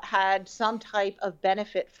had some type of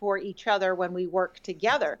benefit for each other when we work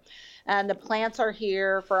together. And the plants are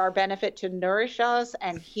here for our benefit to nourish us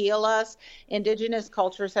and heal us. Indigenous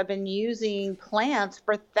cultures have been using plants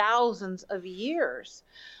for thousands of years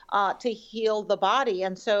to heal the body.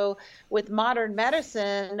 And so with modern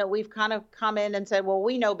medicine, we've kind of come in and said, well,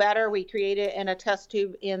 we know better. We create it in a test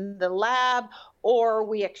tube in the lab, or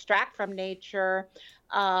we extract from nature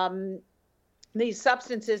these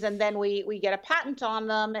substances, and then we get a patent on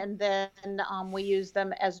them, and then we use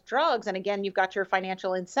them as drugs. And again, you've got your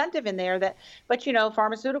financial incentive in there but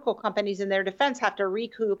pharmaceutical companies in their defense have to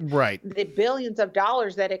recoup the billions of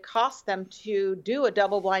dollars that it costs them to do a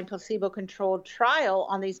double-blind placebo-controlled trial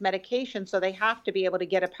on these medications. So they have to be able to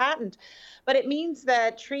get a patent. But it means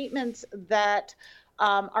that treatments that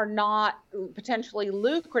are not potentially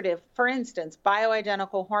lucrative. For instance,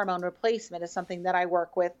 bioidentical hormone replacement is something that I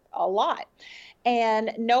work with a lot.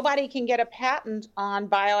 And nobody can get a patent on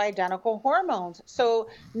bioidentical hormones. So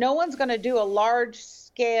no one's going to do a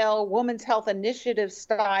large-scale Women's Health Initiative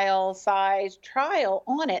style size trial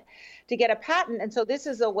on it to get a patent. And so this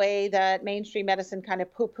is a way that mainstream medicine kind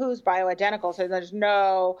of poo-poos bioidentical. So there's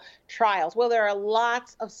no trials. Well, there are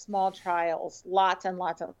lots of small trials, lots and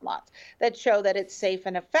lots and lots, that show that it's safe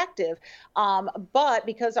and effective. But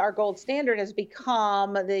because our gold standard has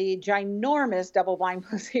become the ginormous double-blind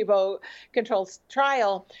placebo-controlled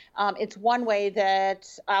trial, it's one way that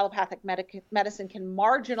allopathic medicine can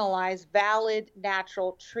marginalize valid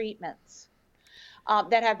natural treatments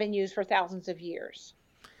that have been used for thousands of years.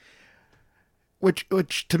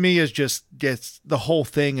 which to me is just the whole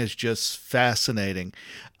thing is just fascinating.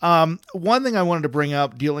 One thing I wanted to bring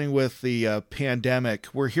up dealing with the pandemic,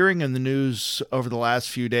 we're hearing in the news over the last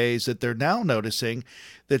few days that they're now noticing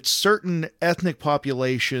that certain ethnic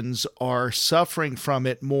populations are suffering from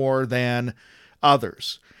it more than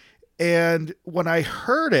others. And when I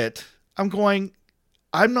heard it, I'm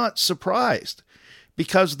not surprised,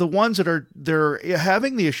 because the ones that they're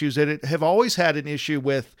having the issues that have always had an issue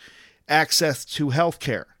with access to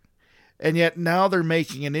healthcare, and yet now they're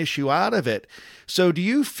making an issue out of it. So do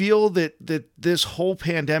you feel that this whole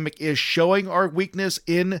pandemic is showing our weakness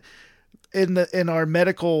in our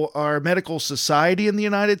medical society in the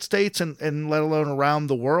United States and let alone around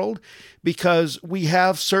the world? Because we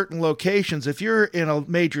have certain locations. If you're in a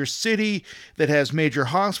major city that has major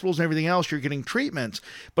hospitals and everything else, you're getting treatments.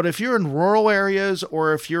 But if you're in rural areas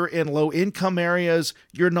or if you're in low income areas,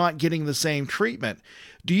 you're not getting the same treatment.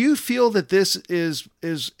 Do you feel that this is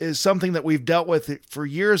something that we've dealt with for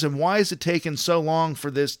years, and why has it taken so long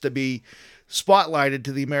for this to be spotlighted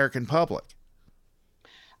to the American public?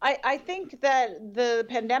 I think that the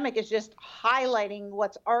pandemic is just highlighting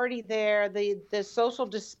what's already there, the social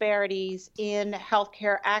disparities in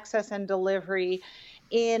healthcare access and delivery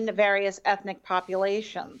in various ethnic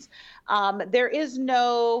populations. There is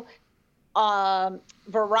no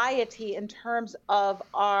variety in terms of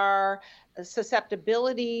our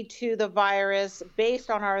susceptibility to the virus based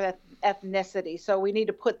on our ethnicity. So we need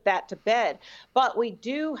to put that to bed. But we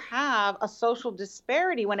do have a social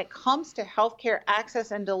disparity when it comes to healthcare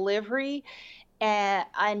access and delivery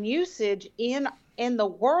and usage in the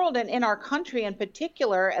world and in our country in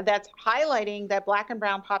particular, that's highlighting that Black and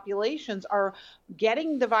brown populations are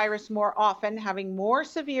getting the virus more often, having more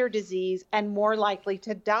severe disease, and more likely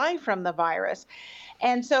to die from the virus.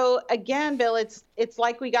 And so again, Bill, it's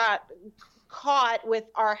like we got caught with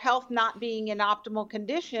our health not being in optimal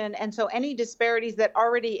condition. And so any disparities that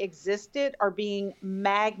already existed are being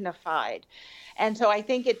magnified. And so I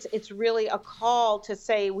think it's really a call to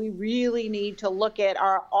say we really need to look at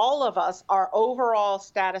all of us, our overall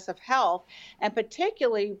status of health, and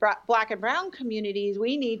particularly Black and brown communities.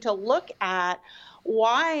 We need to look at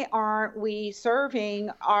why aren't we serving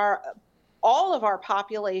all of our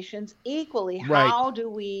populations equally? Right. How do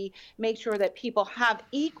we make sure that people have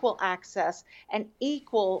equal access and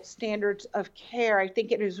equal standards of care? I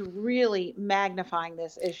think it is really magnifying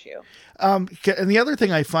this issue. And the other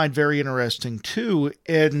thing I find very interesting too,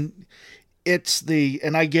 and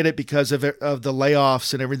I get it because of the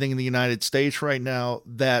layoffs and everything in the United States right now,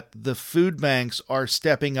 that the food banks are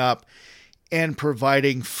stepping up and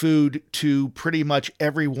providing food to pretty much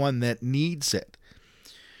everyone that needs it.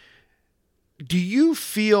 Do you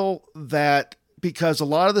feel that because a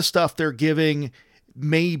lot of the stuff they're giving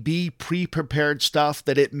may be pre-prepared stuff,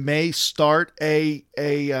 that it may start an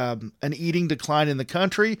eating decline in the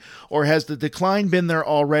country, or has the decline been there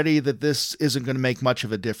already that this isn't going to make much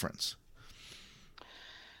of a difference?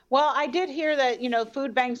 Well, I did hear that,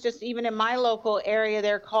 food banks, just even in my local area,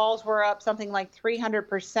 their calls were up something like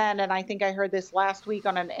 300%. And I think I heard this last week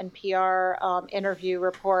on an NPR interview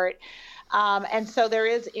report. And so there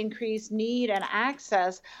is increased need and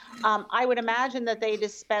access. I would imagine that they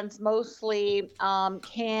dispense mostly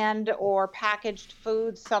canned or packaged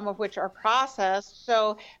foods, some of which are processed.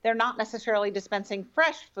 So they're not necessarily dispensing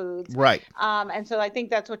fresh foods. Right. And so I think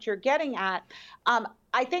that's what you're getting at.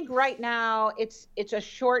 I think right now it's a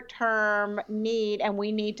short-term need, and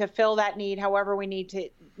we need to fill that need however we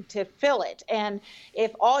need to fill it. And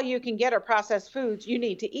if all you can get are processed foods, you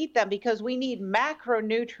need to eat them, because we need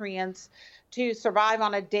macronutrients to survive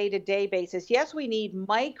on a day-to-day basis. Yes, we need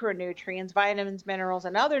micronutrients, vitamins, minerals,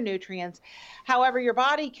 and other nutrients. However, your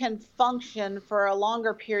body can function for a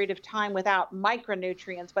longer period of time without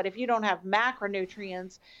micronutrients. But if you don't have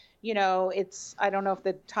macronutrients, I don't know if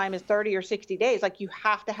the time is 30 or 60 days, like you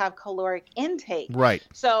have to have caloric intake. Right.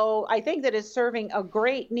 So I think that is serving a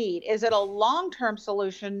great need. Is it a long-term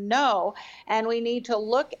solution? No. And we need to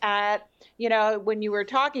look at, when you were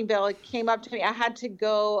talking, Bill, it came up to me. I had to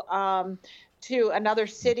go to another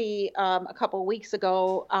city a couple of weeks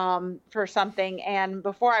ago for something. And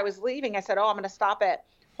before I was leaving, I said, I'm going to stop at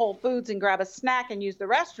Whole Foods and grab a snack and use the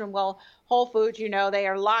restroom. Well, Whole Foods, they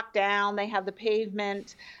are locked down. They have the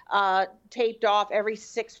pavement taped off every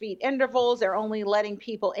 6 feet intervals. They're only letting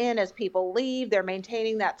people in as people leave. They're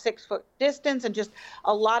maintaining that 6-foot distance, and just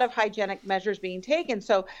a lot of hygienic measures being taken.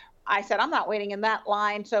 So I said, I'm not waiting in that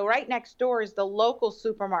line. So right next door is the local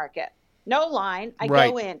supermarket. No line. I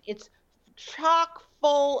go in. It's chock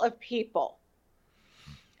full of people.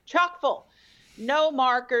 Chock full. no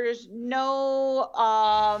markers, no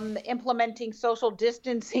implementing social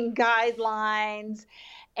distancing guidelines.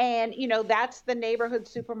 And, that's the neighborhood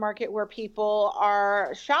supermarket where people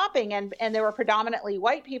are shopping. And there were predominantly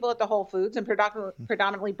white people at the Whole Foods and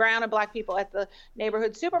predominantly brown and black people at the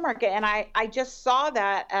neighborhood supermarket. And I just saw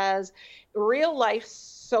that as real life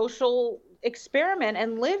social experiment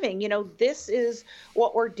and living. This is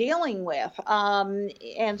what we're dealing with.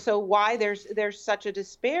 And so why there's such a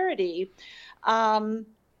disparity. Gosh,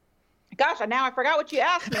 now I forgot what you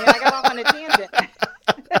asked me. I got off on a tangent.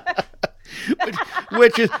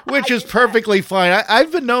 which is perfectly fine.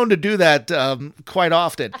 I've been known to do that quite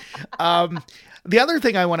often. The other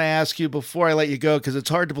thing I want to ask you before I let you go, because it's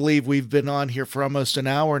hard to believe we've been on here for almost an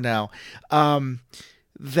hour now,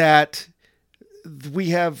 that we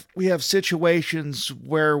have situations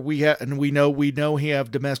where we know we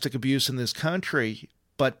have domestic abuse in this country,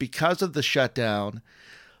 but because of the shutdown,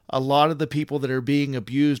 a lot of the people that are being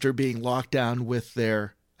abused are being locked down with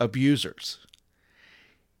their abusers.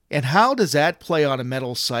 And how does that play on a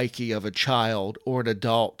mental psyche of a child or an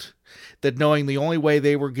adult, that knowing the only way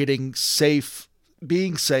they were being safe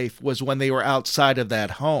was when they were outside of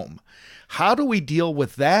that home? How do we deal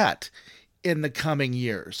with that in the coming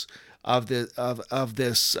years of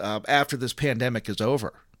this after this pandemic is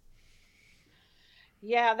over?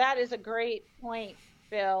 Yeah, that is a great point,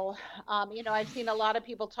 Bill. I've seen a lot of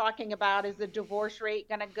people talking about, is the divorce rate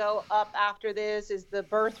going to go up after this? Is the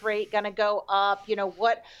birth rate going to go up?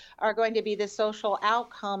 What are going to be the social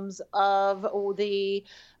outcomes of the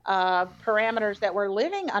parameters that we're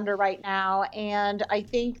living under right now? And I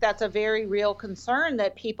think that's a very real concern,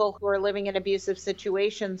 that people who are living in abusive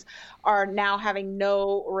situations are now having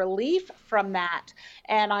no relief from that.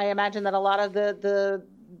 And I imagine that a lot of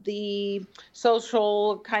the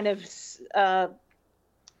social kind of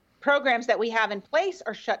programs that we have in place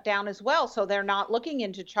are shut down as well. So they're not looking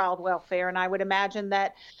into child welfare. And I would imagine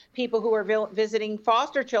that people who are visiting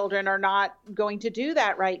foster children are not going to do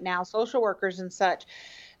that right now, social workers and such.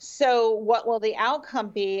 So what will the outcome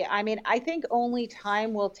be? I mean, I think only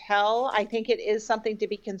time will tell. I think it is something to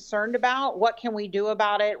be concerned about. What can we do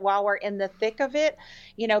about it while we're in the thick of it?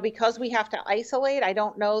 Because we have to isolate, I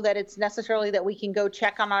don't know that it's necessarily that we can go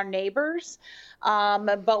check on our neighbors,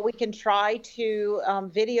 but we can try to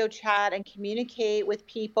video chat and communicate with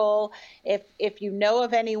people. If you know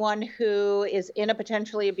of anyone who is in a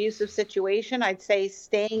potentially abusive situation, I'd say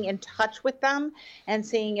staying in touch with them and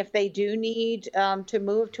seeing if they do need to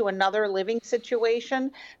move to another living situation.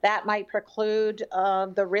 That might preclude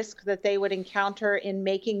the risk that they would encounter in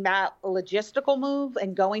making that logistical move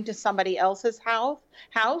and going to somebody else's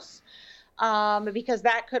house. Because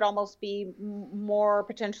that could almost be more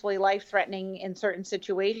potentially life-threatening in certain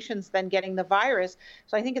situations than getting the virus.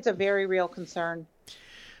 So I think it's a very real concern.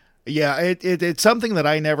 Yeah, it's something that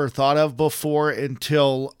I never thought of before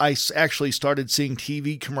until I actually started seeing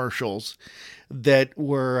TV commercials that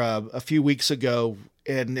were a few weeks ago,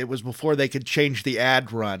 and it was before they could change the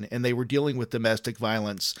ad run, and they were dealing with domestic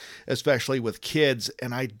violence, especially with kids.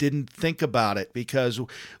 And I didn't think about it because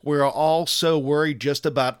we're all so worried just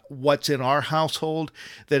about what's in our household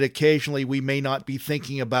that occasionally we may not be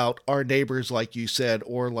thinking about our neighbors, like you said,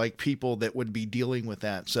 or like people that would be dealing with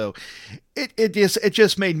that. So it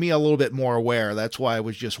just made me a little bit more aware. That's why I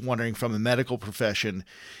was just wondering from a medical profession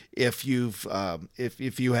if you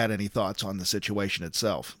had any thoughts on the situation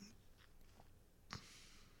itself.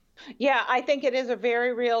 Yeah, I think it is a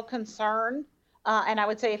very real concern. And I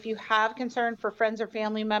would say if you have concern for friends or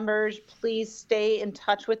family members, please stay in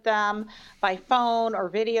touch with them by phone or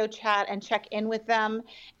video chat and check in with them,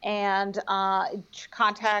 and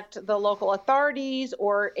contact the local authorities,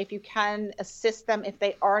 or if you can, assist them if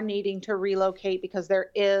they are needing to relocate because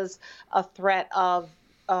there is a threat of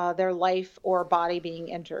their life or body being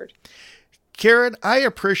injured. Karen, I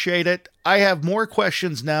appreciate it. I have more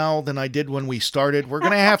questions now than I did when we started. We're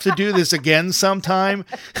going to have to do this again sometime.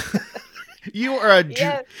 You're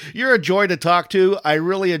a joy to talk to. I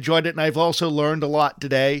really enjoyed it, and I've also learned a lot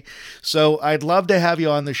today. So I'd love to have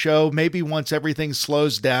you on the show, maybe once everything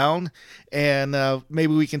slows down, and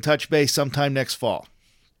maybe we can touch base sometime next fall.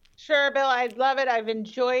 Sure, Bill. I'd love it. I've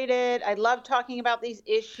enjoyed it. I love talking about these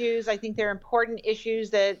issues. I think they're important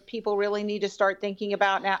issues that people really need to start thinking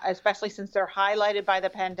about now, especially since they're highlighted by the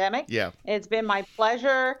pandemic. Yeah. It's been my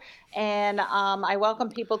pleasure. And I welcome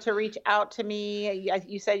people to reach out to me.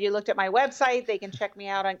 You said you looked at my website. They can check me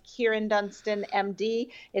out on Kieran Dunston, MD.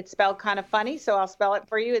 It's spelled kind of funny, so I'll spell it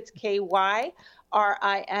for you. It's KYRAN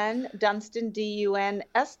RIN, Dunston,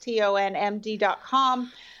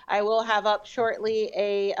 DUNSTONMD.com. I will have up shortly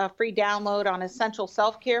a free download on essential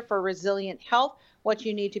self-care for resilient health, what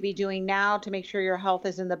you need to be doing now to make sure your health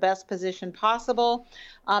is in the best position possible.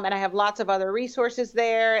 And I have lots of other resources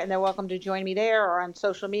there, and they're welcome to join me there or on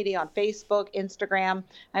social media, on Facebook, Instagram.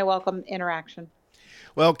 I welcome interaction.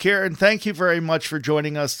 Well, Karen, thank you very much for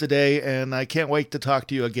joining us today, and I can't wait to talk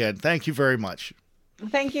to you again. Thank you very much.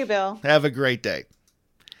 Thank you, Bill. Have a great day.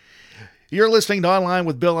 You're listening to Online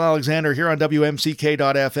with Bill Alexander here on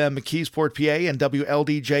WMCK.FM, McKeesport, PA, and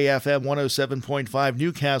WLDJ-FM 107.5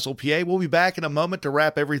 Newcastle, PA. We'll be back in a moment to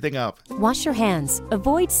wrap everything up. Wash your hands.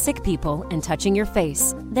 Avoid sick people and touching your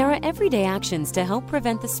face. There are everyday actions to help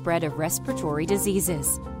prevent the spread of respiratory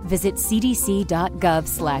diseases. Visit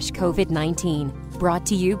cdc.gov/COVID-19. Brought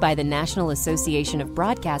to you by the National Association of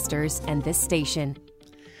Broadcasters and this station.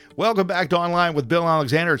 Welcome back to Online with Bill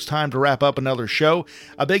Alexander. It's time to wrap up another show.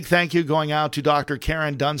 A big thank you going out to Dr.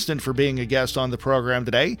 Karen Dunston for being a guest on the program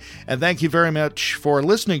today. And thank you very much for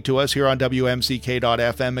listening to us here on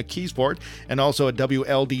WMCK.FM at McKeesport and also at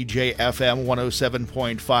WLDJ-FM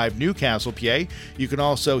 107.5 Newcastle, PA. You can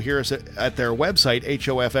also hear us at their website,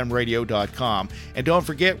 HOFMradio.com. And don't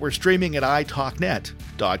forget, we're streaming at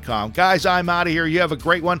italknet.com. Guys, I'm out of here. You have a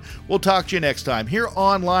great one. We'll talk to you next time here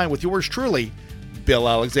online with yours truly, Bill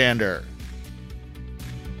Alexander.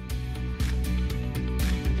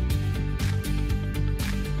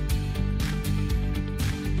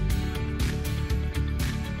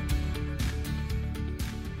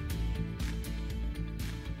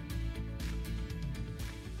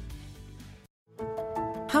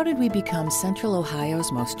 How did we become Central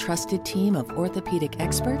Ohio's most trusted team of orthopedic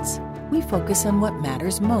experts? We focus on what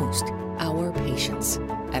matters most, our patients.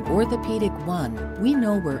 At Orthopedic One, we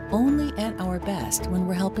know we're only at our best when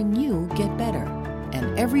we're helping you get better.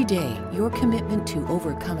 And every day, your commitment to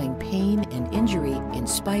overcoming pain and injury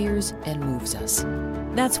inspires and moves us.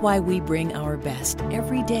 That's why we bring our best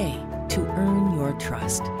every day to earn your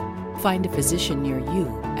trust. Find a physician near you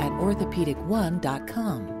at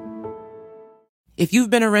orthopedic1.com. If you've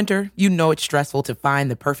been a renter, you know it's stressful to find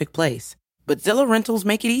the perfect place. But Zillow Rentals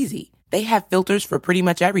make it easy. They have filters for pretty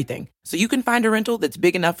much everything, so you can find a rental that's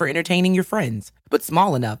big enough for entertaining your friends, but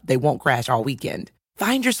small enough they won't crash all weekend.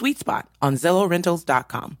 Find your sweet spot on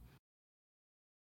ZillowRentals.com.